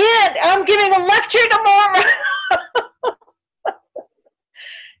 you can't. I'm giving a lecture tomorrow.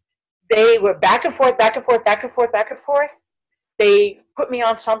 They were back and forth, back and forth, back and forth, back and forth. They put me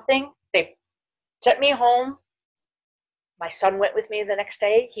on something. They sent me home. My son went with me the next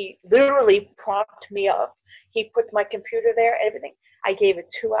day. He literally propped me up. He put my computer there, everything. I gave a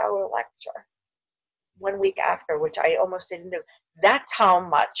 2-hour lecture 1 week after, which I almost didn't do. That's how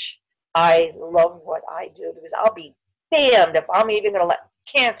much I love what I do, because I'll be damned if I'm even going to let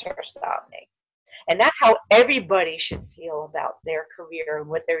cancer stop me. And that's how everybody should feel about their career and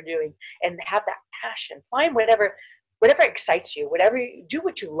what they're doing, and have that passion. Find whatever excites you, do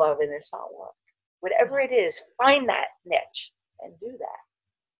what you love, and it's not work. Whatever it is, find that niche and do that.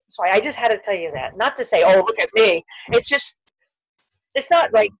 So I just had to tell you that. Not to say, oh, look at me. It's just, it's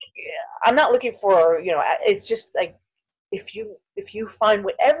not like, I'm not looking for, it's just like, if you find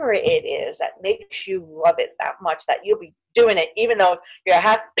whatever it is that makes you love it that much, that you'll be doing it, even though you're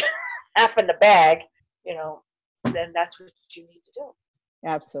half in the bag, then that's what you need to do.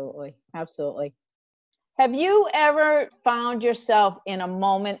 Absolutely. Absolutely. Have you ever found yourself in a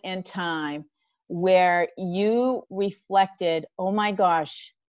moment in time where you reflected, oh my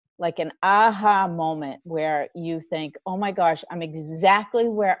gosh, like an aha moment where you think, oh my gosh, I'm exactly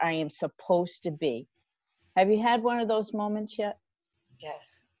where I am supposed to be? Have you had one of those moments yet?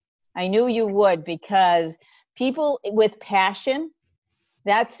 Yes. I knew you would, because people with passion,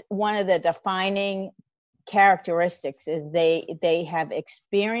 that's one of the defining characteristics, is they have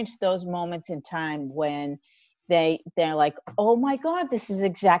experienced those moments in time when they're like, oh my God, this is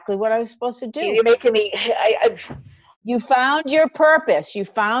exactly what I was supposed to do. You're making me, You found your purpose, you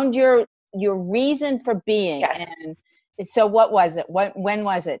found your reason for being. yes. And so what was it? When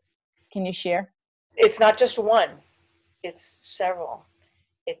was it? Can you share? It's not just one, it's several.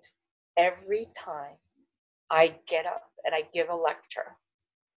 It's every time I get up and I give a lecture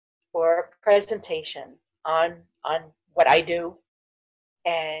or a presentation on what I do,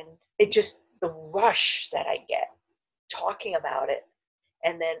 and it just, the rush that I get talking about it,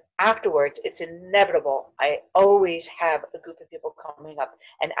 and then afterwards it's inevitable. I always have a group of people coming up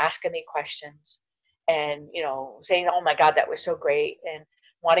and asking me questions, and saying, oh my God, that was so great, and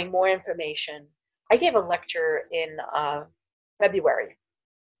wanting more information. I gave a lecture in February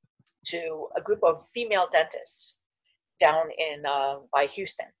to a group of female dentists down in by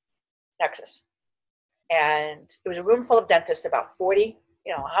Houston, Texas. And it was a room full of dentists, about 40,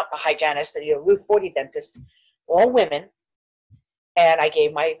 a hygienist, 40 dentists, all women. And I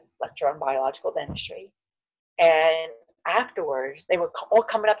gave my lecture on biological dentistry. And afterwards, they were all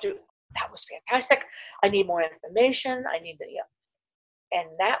coming up to, that was fantastic. I need more information. I need and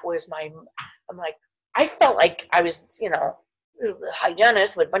that was I'm like, I felt like I was, a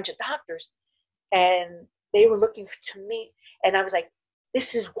hygienist with a bunch of doctors, and they were looking to me, and I was like,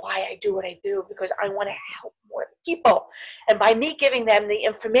 this is why I do what I do, because I want to help more people. And by me giving them the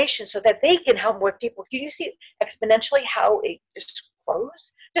information so that they can help more people, do you see exponentially how it just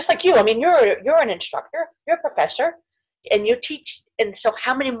grows? Just like you, I mean, you're an instructor, you're a professor, and you teach, and so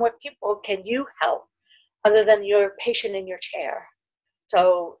how many more people can you help other than your patient in your chair?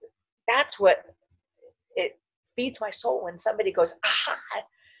 So that's what it feeds my soul when somebody goes, aha,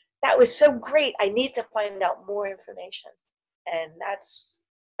 that was so great. I need to find out more information. And that's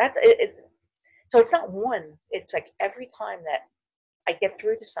it. So it's not one. It's like every time that I get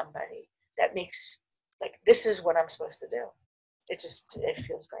through to somebody, that makes, it's like, this is what I'm supposed to do. It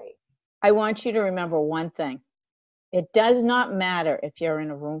feels great. I want you to remember one thing. It does not matter if you're in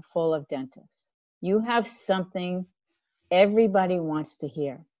a room full of dentists. You have something everybody wants to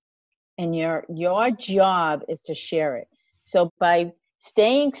hear, and your job is to share it. So by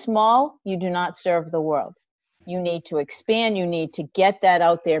staying small, you do not serve the world. You need to expand. You need to get that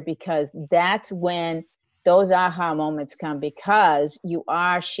out there, because that's when those aha moments come, because you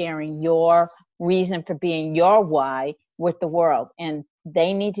are sharing your reason for being, your why, with the world, and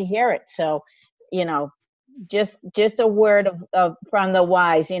they need to hear it. So, just a word of from the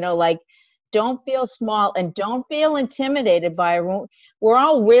wise, like, don't feel small and don't feel intimidated by a room. We're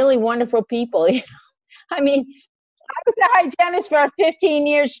all really wonderful people. I mean, I was a hygienist for 15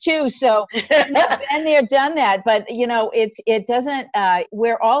 years too, so been there, done that. But it doesn't.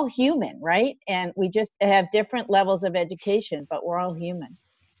 We're all human, right? And we just have different levels of education, but we're all human.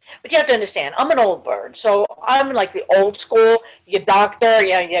 But you have to understand, I'm an old bird, so I'm like the old school. Your doctor,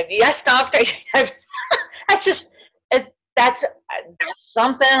 yes, doctor. That's just that's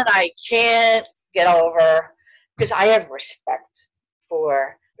something I can't get over, because I have respect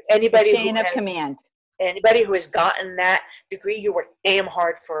for anybody The chain of command. Anybody who has gotten that degree. You work damn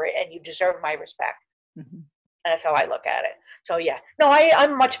hard for it, and you deserve my respect. Mm-hmm. And that's how I look at it. So yeah, no,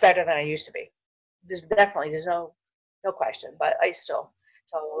 I'm much better than I used to be. There's no question. But I still,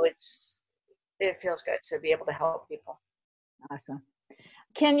 so it feels good to be able to help people. Awesome.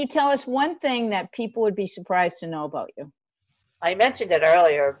 Can you tell us one thing that people would be surprised to know about you? I mentioned it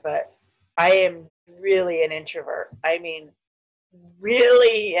earlier, but I am really an introvert. I mean,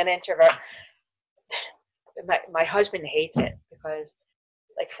 really an introvert. My husband hates it, because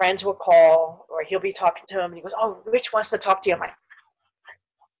like friends will call, or he'll be talking to him, and he goes, "Oh, Rich wants to talk to you." I'm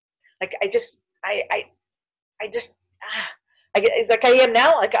like I just like I am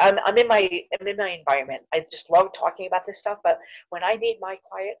now. Like I'm in my environment. I just love talking about this stuff. But when I need my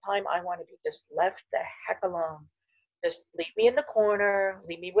quiet time, I want to be just left the heck alone. Just leave me in the corner.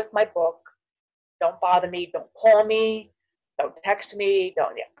 Leave me with my book. Don't bother me. Don't call me. Don't text me.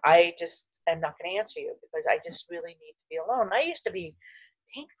 Don't. I just am not going to answer you, because I just really need to be alone. I used to be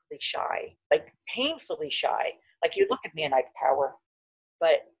painfully shy, like painfully shy. Like you look at me and I power,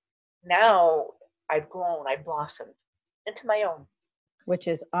 but now I've grown. I've blossomed into my own. Which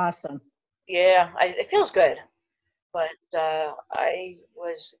is awesome. Yeah, it feels good. But I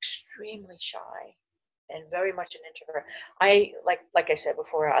was extremely shy and very much an introvert. I like I said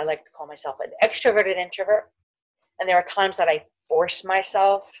before, I like to call myself an extroverted introvert. And there are times that I force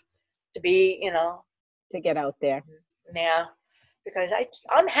myself to be, To get out there. yeah, because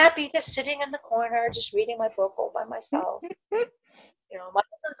I'm happy just sitting in the corner, just reading my book all by myself. My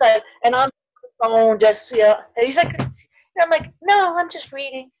husband said, and I'm on the phone, just and he's like, and I'm like, no, I'm just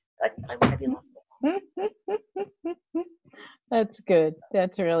reading. Like I want to be left. That's good.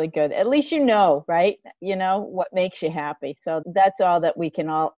 That's really good. At least you know, right? You know what makes you happy. So that's all that we can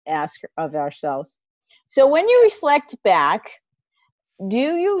all ask of ourselves. So when you reflect back,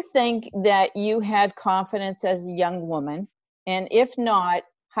 do you think that you had confidence as a young woman? And if not,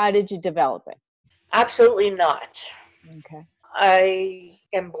 how did you develop it? Absolutely not. Okay. I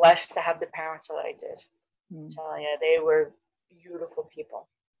am blessed to have the parents that I did. Mm. Tell you, they were beautiful people.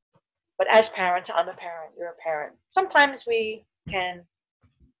 But as parents, I'm a parent, you're a parent. Sometimes we can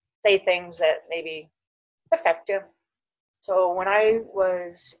say things that maybe affect you. So when I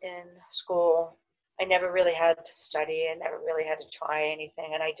was in school, I never really had to study. I never really had to try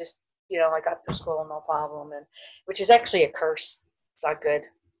anything. And I just, I got through school no problem, and which is actually a curse. It's not good.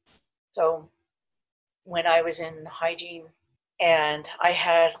 So when I was in hygiene, and I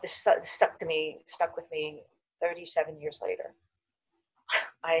had this stuck with me 37 years later.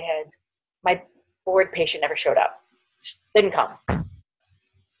 I had my board patient never showed up, didn't come.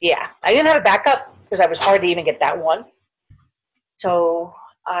 Yeah, I didn't have a backup because I was hard to even get that one. So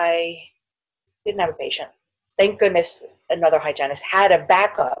I didn't have a patient. Thank goodness another hygienist had a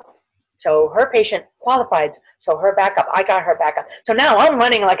backup. So her patient qualified, so her backup, I got her backup. So now I'm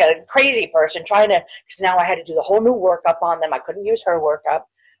running like a crazy person trying to, because now I had to do the whole new workup on them. I couldn't use her workup.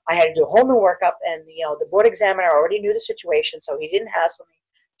 I had to do a whole new workup, and the board examiner already knew the situation, so he didn't hassle me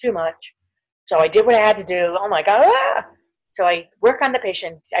too much. So I did what I had to do. Oh my God. Ah! So I work on the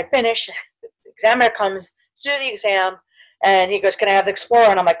patient. I finish. The examiner comes to do the exam, and he goes, "Can I have the Explorer?"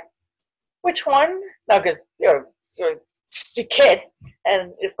 And I'm like, "Which one?" No, because you're a kid,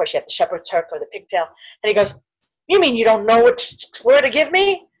 and of course you have the Shepherd Turk or the pigtail. And he goes, "You mean you don't know which Explorer to give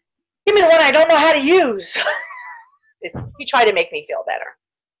me? Give me the one I don't know how to use." He tried to make me feel better.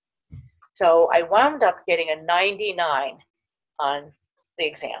 So I wound up getting a 99 on the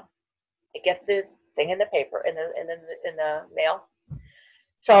exam. I get the thing in the paper in the mail.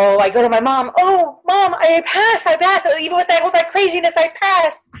 So I go to my mom. "Oh, Mom, I passed. Even with that craziness, I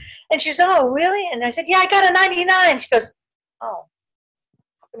passed." And she's, "Oh, really?" And I said, "Yeah, I got a 99." She goes, "Oh,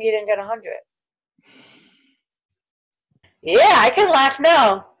 how come you didn't get 100?" Yeah, I can laugh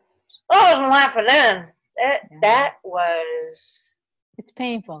now. Oh, I wasn't laughing then. That was. It's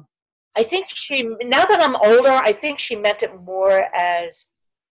painful. I think now that I'm older, I think she meant it more as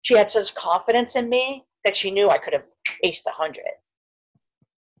she had such confidence in me that she knew I could have aced 100.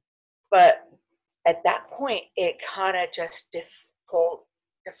 But at that point, it kind of just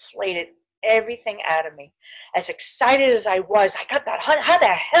deflated everything out of me. As excited as I was, I got that. How the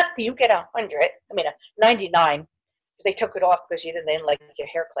heck do you get 100? I mean, a 99, because they took it off because you didn't like your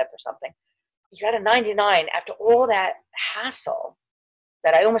hair clip or something. You got a 99 after all that hassle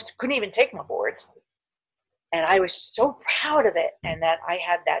that I almost couldn't even take my boards. And I was so proud of it, and that I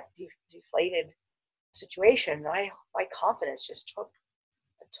had that deflated situation. My confidence just took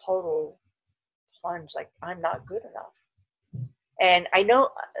a total plunge. Like, I'm not good enough. And I know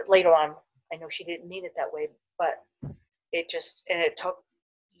later on, I know she didn't mean it that way, but it took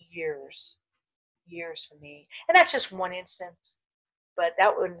years for me. And that's just one instance, but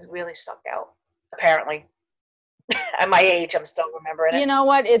that one really stuck out, apparently. At my age, I'm still remembering it. You know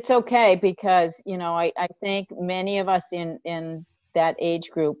what? It's okay, because, I think many of us in that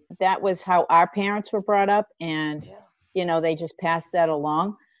age group, that was how our parents were brought up, and, they just passed that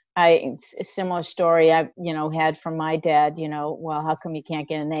along. A similar story I've, had from my dad, "Well, how come you can't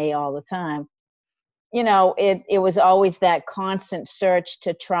get an A all the time?" It was always that constant search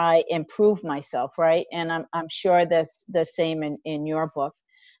to try improve myself, right? And I'm sure that's the same in your book.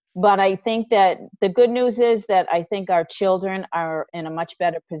 But I think that the good news is that I think our children are in a much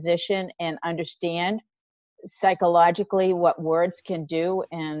better position and understand psychologically what words can do,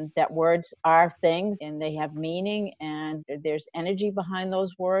 and that words are things and they have meaning, and there's energy behind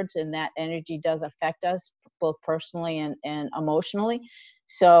those words, and that energy does affect us both personally and emotionally.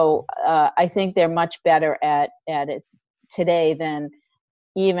 So I think they're much better at it today than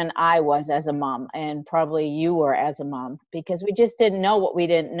even I was as a mom, and probably you were as a mom, because we just didn't know what we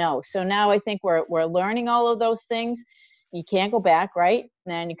didn't know. So now I think we're learning all of those things. You can't go back, right?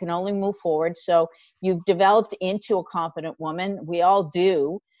 And you can only move forward. So you've developed into a confident woman. We all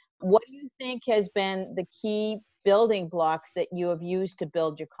do. What do you think has been the key building blocks that you have used to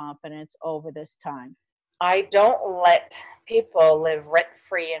build your confidence over this time? I don't let people live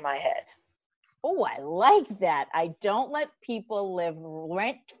rent-free in my head. Oh, I like that. I don't let people live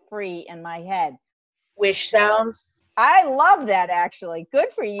rent-free in my head. Which sounds, I love that, actually.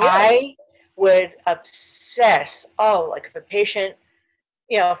 Good for you. I would obsess. Oh, like if a patient,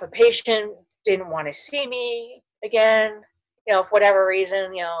 if a patient didn't want to see me again, for whatever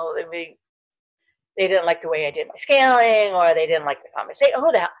reason, they didn't like the way I did my scaling, or they didn't like the conversation.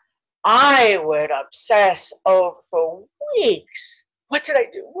 Oh, that I would obsess over for weeks. What did I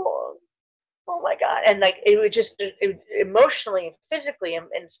do wrong? Oh my God. And like, it would just emotionally, physically,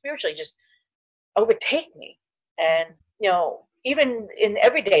 and spiritually just overtake me. And, even in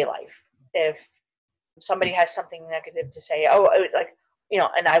everyday life, if somebody has something negative to say,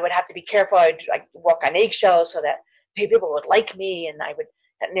 and I would have to be careful. I'd like walk on eggshells so that people would like me, and I would,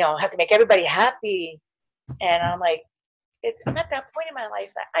 have to make everybody happy. And I'm like, I'm at that point in my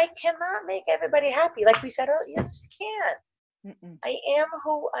life that I cannot make everybody happy. Like we said earlier, yes, you can't. I am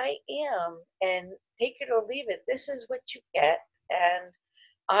who I am, and take it or leave it. This is what you get, and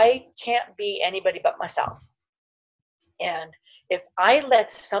I can't be anybody but myself. And if I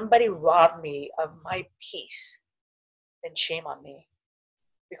let somebody rob me of my peace, then shame on me,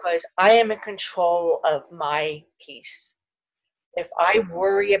 because I am in control of my peace. If I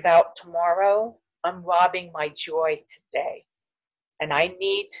worry about tomorrow, I'm robbing my joy today. And I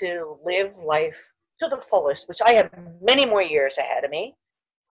need to live life to the fullest, which I have many more years ahead of me,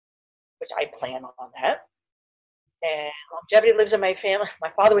 which I plan on that. And longevity lives in my family. My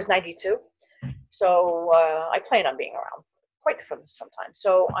father was 92, so I plan on being around quite some time.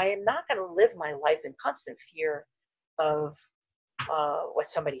 So I am not going to live my life in constant fear of what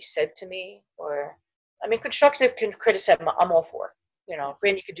somebody said to me. Constructive criticism, I'm all for.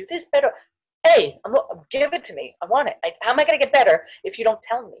 Friend, you could do this better. Hey, give it to me. I want it. How am I going to get better if you don't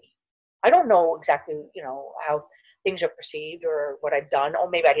tell me? I don't know exactly, how things are perceived or what I've done. Oh,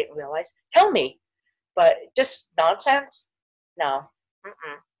 maybe I didn't realize. Tell me. But just nonsense? No.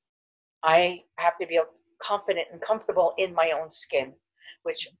 Mm-mm. I have to be confident and comfortable in my own skin,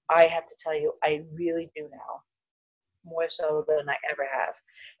 which I have to tell you, I really do now, more so than I ever have.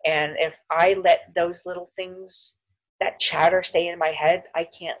 And if I let those little things, that chatter, stay in my head, I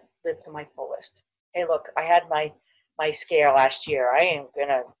can't live to my fullest. Hey, look, I had my scare last year. I ain't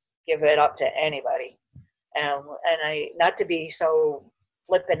gonna give it up to anybody. And I, not to be so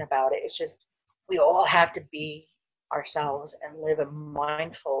flippant about it, it's just we all have to be ourselves and live a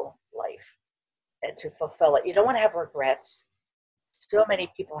mindful life and to fulfill it. You don't want to have regrets. So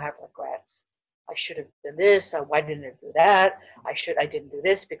many people have regrets. I should have done this. Why didn't I do that? I didn't do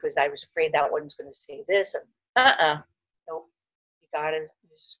this because I was afraid that one's going to say this. Nope. You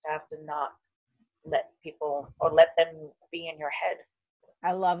just have to not let people or let them be in your head.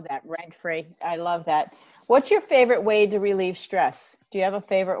 I love that, rent free. I love that. What's your favorite way to relieve stress? Do you have a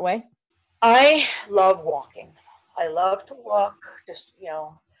favorite way? I love walking. I love to walk.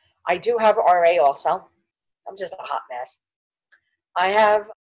 I do have RA also. I'm just a hot mess. I have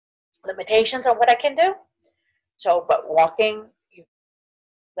limitations on what I can do. So, but walking, you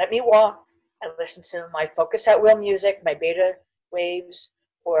let me walk. I listen to my focus at will music, my beta waves,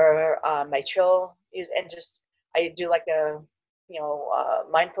 or my chill, and just I do like a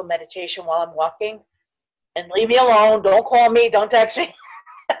mindful meditation while I'm walking. And leave me alone. Don't call me. Don't text me.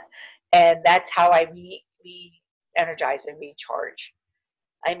 And that's how I re-energize and recharge.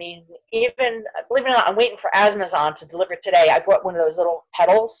 I mean, even, believe it or not, I'm waiting for Amazon to deliver today. I bought one of those little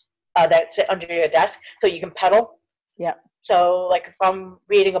pedals that sit under your desk so you can pedal. Yeah. So, like, if I'm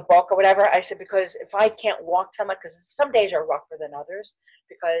reading a book or whatever, I said, because if I can't walk so much, because some days are rougher than others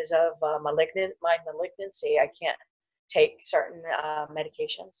because of my malignancy, I can't take certain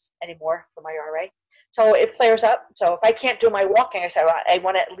medications anymore for my RA. So it flares up. So if I can't do my walking, I said, I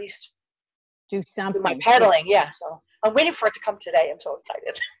want to at least do something. My pedaling, yeah. So I'm waiting for it to come today. I'm so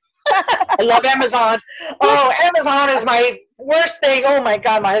excited. I love Amazon. Oh, Amazon is my worst thing. Oh my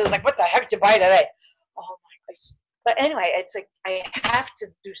God, my husband's like, what the heck did you buy today? Oh my gosh. But anyway, it's like I have to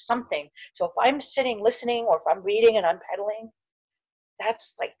do something. So if I'm sitting listening, or if I'm reading and I'm pedaling,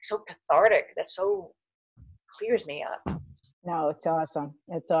 that's like so cathartic. That so clears me up. No, it's awesome.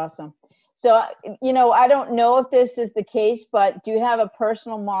 It's awesome. So, I don't know if this is the case, but do you have a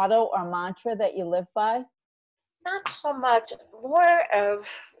personal motto or mantra that you live by? Not so much. More of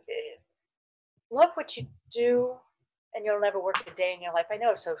love what you do and you'll never work a day in your life. I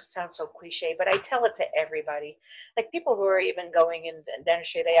know it sounds so cliche, but I tell it to everybody. Like people who are even going in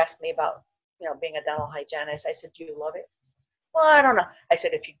dentistry, they ask me about, being a dental hygienist. I said, do you love it? Well, I don't know. I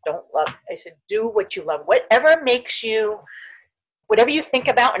said, if you don't love, I said, do what you love. Whatever makes you, whatever you think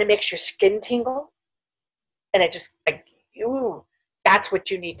about and it makes your skin tingle, and it just, like, ooh, that's what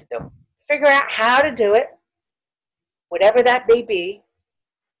you need to do. Figure out how to do it, whatever that may be.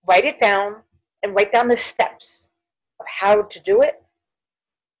 Write it down and write down the steps of how to do it,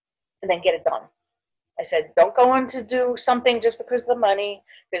 and then get it done. I said, don't go on to do something just because of the money,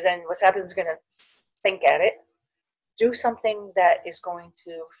 because then what happens is going to sink at it. Do something that is going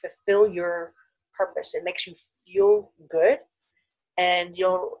to fulfill your purpose. It makes you feel good, and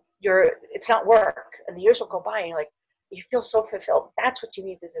it's not work. And the years will go by, and you're like, you feel so fulfilled. That's what you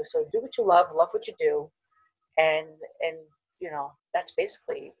need to do. So do what you love what you do, and that's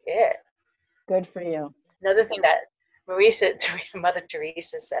basically it. Good for you. Another thing that Mother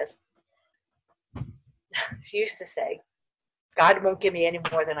Teresa says, she used to say, God won't give me any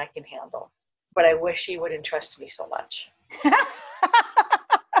more than I can handle, but I wish he wouldn't trust me so much.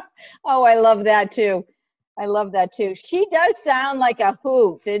 Oh, I love that too. I love that too. She does sound like a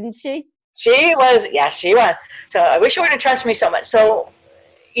who, didn't she? She was, yes, she was. So I wish you wouldn't trust me so much. So,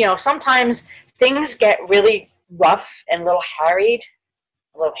 sometimes things get really rough and a little harried,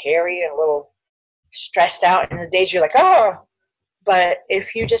 a little hairy, and a little stressed out. And the days you're like, oh, but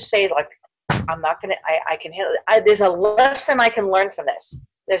if you just say, like, I'm not going to, I can handle it. There's a lesson I can learn from this.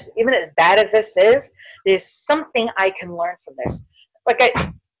 There's, even as bad as this is, there's something I can learn from this. Like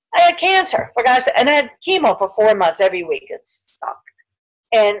I had cancer, for God's sake, and I had chemo for 4 months every week. It sucked.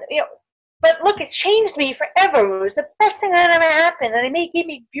 And, but look, it changed me forever. It was the best thing that ever happened. And it gave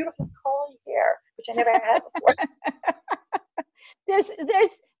me beautiful curly hair, which I never had before.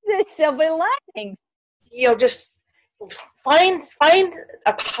 There's silver linings. Just find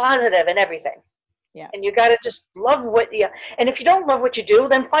a positive in everything. Yeah. And you got to just love and if you don't love what you do,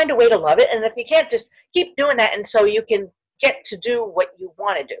 then find a way to love it. And if you can't, just keep doing that. And so you can get to do what you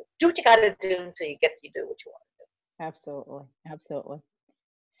want to do. Do what you got to do until you do what you want to do. Absolutely. Absolutely.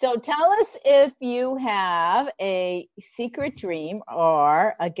 So tell us if you have a secret dream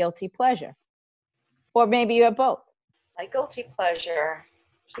or a guilty pleasure, or maybe you have both. My guilty pleasure,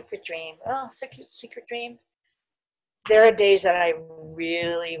 secret dream. Oh, secret dream. There are days that I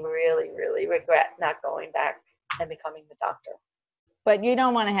really, really, really regret not going back and becoming the doctor. But you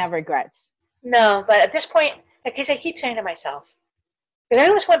don't want to have regrets. No, but at this point, because I keep saying to myself, because I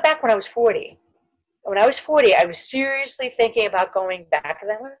always went back when I was 40. When I was 40, I was seriously thinking about going back. And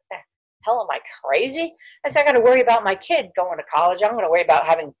then, what the hell, am I crazy? I said, I got to worry about my kid going to college. I'm going to worry about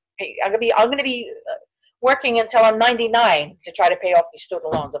I'm going to be working until I'm 99 to try to pay off these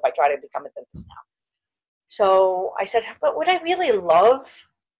student loans if I try to become a dentist now. So I said, but would I really love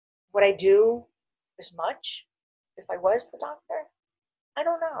what I do as much if I was the doctor? I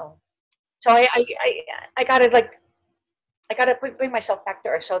don't know. So I gotta bring myself back to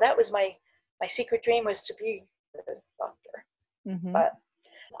earth. So that was my secret dream, was to be the doctor. Mm-hmm. But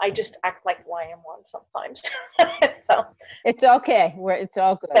I just act like who I am one sometimes. So it's okay. It's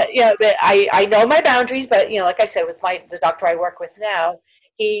all good. But, but I know my boundaries. But like I said, with the doctor I work with now,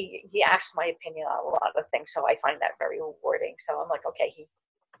 he asks my opinion on a lot of things. So I find that very rewarding. So I'm like, okay, he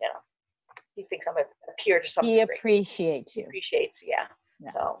thinks I'm a peer to some degree. He appreciates you. He appreciates, yeah.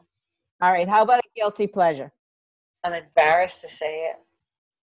 So. All right. How about a guilty pleasure? I'm embarrassed to say it.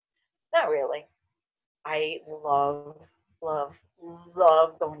 Not really. I love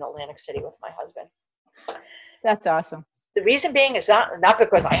going to Atlantic City with my husband. That's awesome. The reason being is not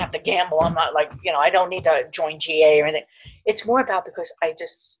because I have to gamble. I'm not like, I don't need to join GA or anything. It's more about because I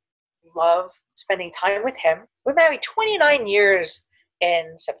just love spending time with him. We're married 29 years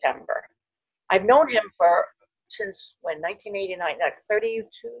in September. I've known him since 1989, like 32,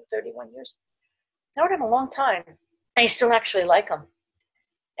 31 years. Known him a long time. I still actually like him.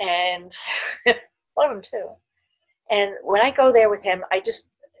 And love him too. And when I go there with him,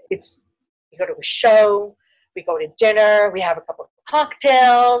 we go to a show, we go to dinner, we have a couple of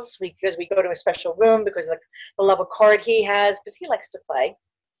cocktails, because we go to a special room because of the level card he has, because he likes to play.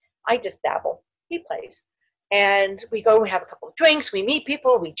 I just dabble. He plays. And we go, we have a couple of drinks, we meet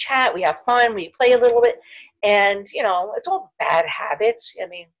people, we chat, we have fun, we play a little bit. And, it's all bad habits. I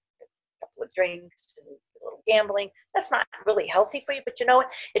mean, a couple of drinks and a little gambling. That's not really healthy for you, but you know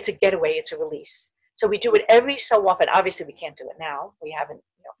what? It's a getaway, it's a release. So we do it every so often. Obviously, we can't do it now. We haven't,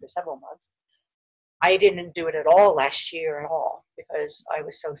 for several months. I didn't do it at all last year at all because I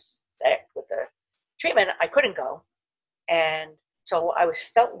was so sick with the treatment. I couldn't go. And so I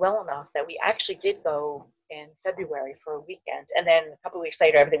felt well enough that we actually did go in February for a weekend. And then a couple of weeks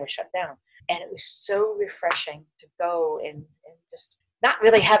later, everything was shut down. And it was so refreshing to go and just not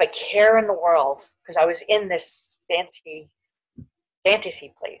really have a care in the world, because I was in this fancy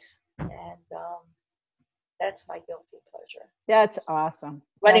fantasy place. And that's my guilty pleasure. That's awesome.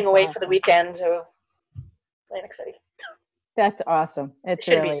 Running That's away awesome. for the weekend to Atlantic City. That's awesome. It's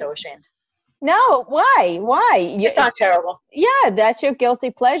Shouldn't really be so ashamed. No, why? Why? It's not terrible. Yeah, that's your guilty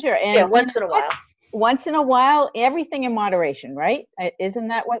pleasure. And Yeah, once in a while. Once in a while, everything in moderation, right? Isn't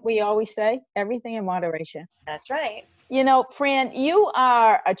that what we always say? Everything in moderation. That's right. You know, Fran, you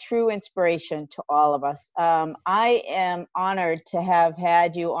are a true inspiration to all of us. I am honored to have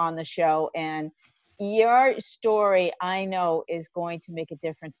had you on the show, and your story, I know, is going to make a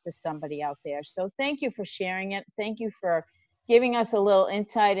difference to somebody out there. So thank you for sharing it. Thank you for giving us a little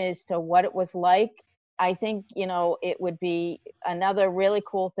insight as to what it was like. I think, you know, it would be another really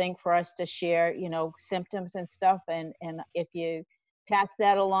cool thing for us to share, you know, symptoms and stuff. And if you pass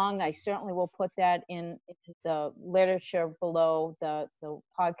that along, I certainly will put that in the literature below the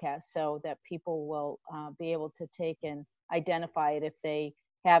podcast so that people will be able to take and identify it if they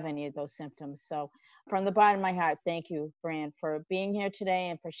have any of those symptoms. So from the bottom of my heart, thank you, Fran, for being here today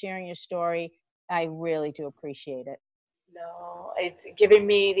and for sharing your story. I really do appreciate it. No, it's giving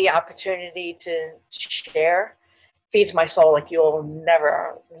me the opportunity to share feeds my soul like you'll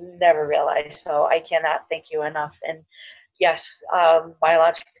never realize. So I cannot thank you enough. And yes,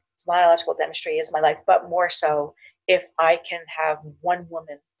 biological dentistry is my life, but more so if I can have one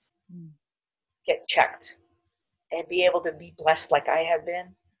woman get checked and be able to be blessed like I have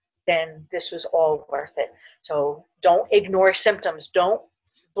been, then this was all worth it. So don't ignore symptoms. Don't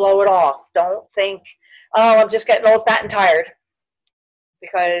blow it off. Don't think, oh, I'm just getting old, fat, and tired.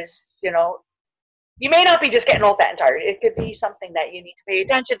 Because, you know, you may not be just getting old, fat, and tired. It could be something that you need to pay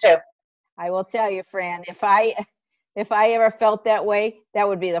attention to. I will tell you, Fran, if I ever felt that way, that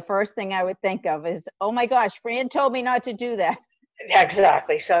would be the first thing I would think of is, oh my gosh, Fran told me not to do that.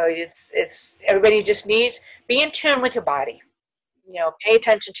 Exactly. So it's everybody just needs, be in tune with your body. You know, pay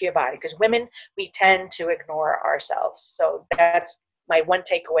attention to your body, because women, we tend to ignore ourselves. So that's my one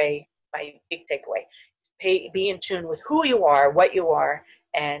takeaway, my big takeaway. Be in tune with who you are, what you are,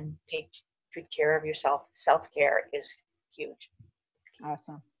 and take good care of yourself. Self-care is huge.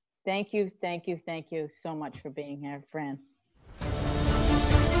 Awesome. Thank you so much for being here, Fran.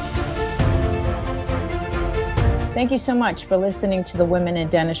 Thank you so much for listening to the Women in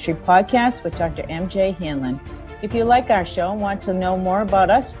Dentistry podcast with Dr. MJ Hanlon. If you like our show and want to know more about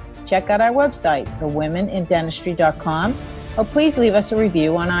us, check out our website, thewomenindentistry.com, or please leave us a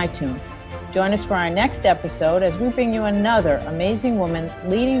review on iTunes. Join us for our next episode as we bring you another amazing woman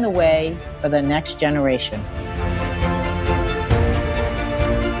leading the way for the next generation.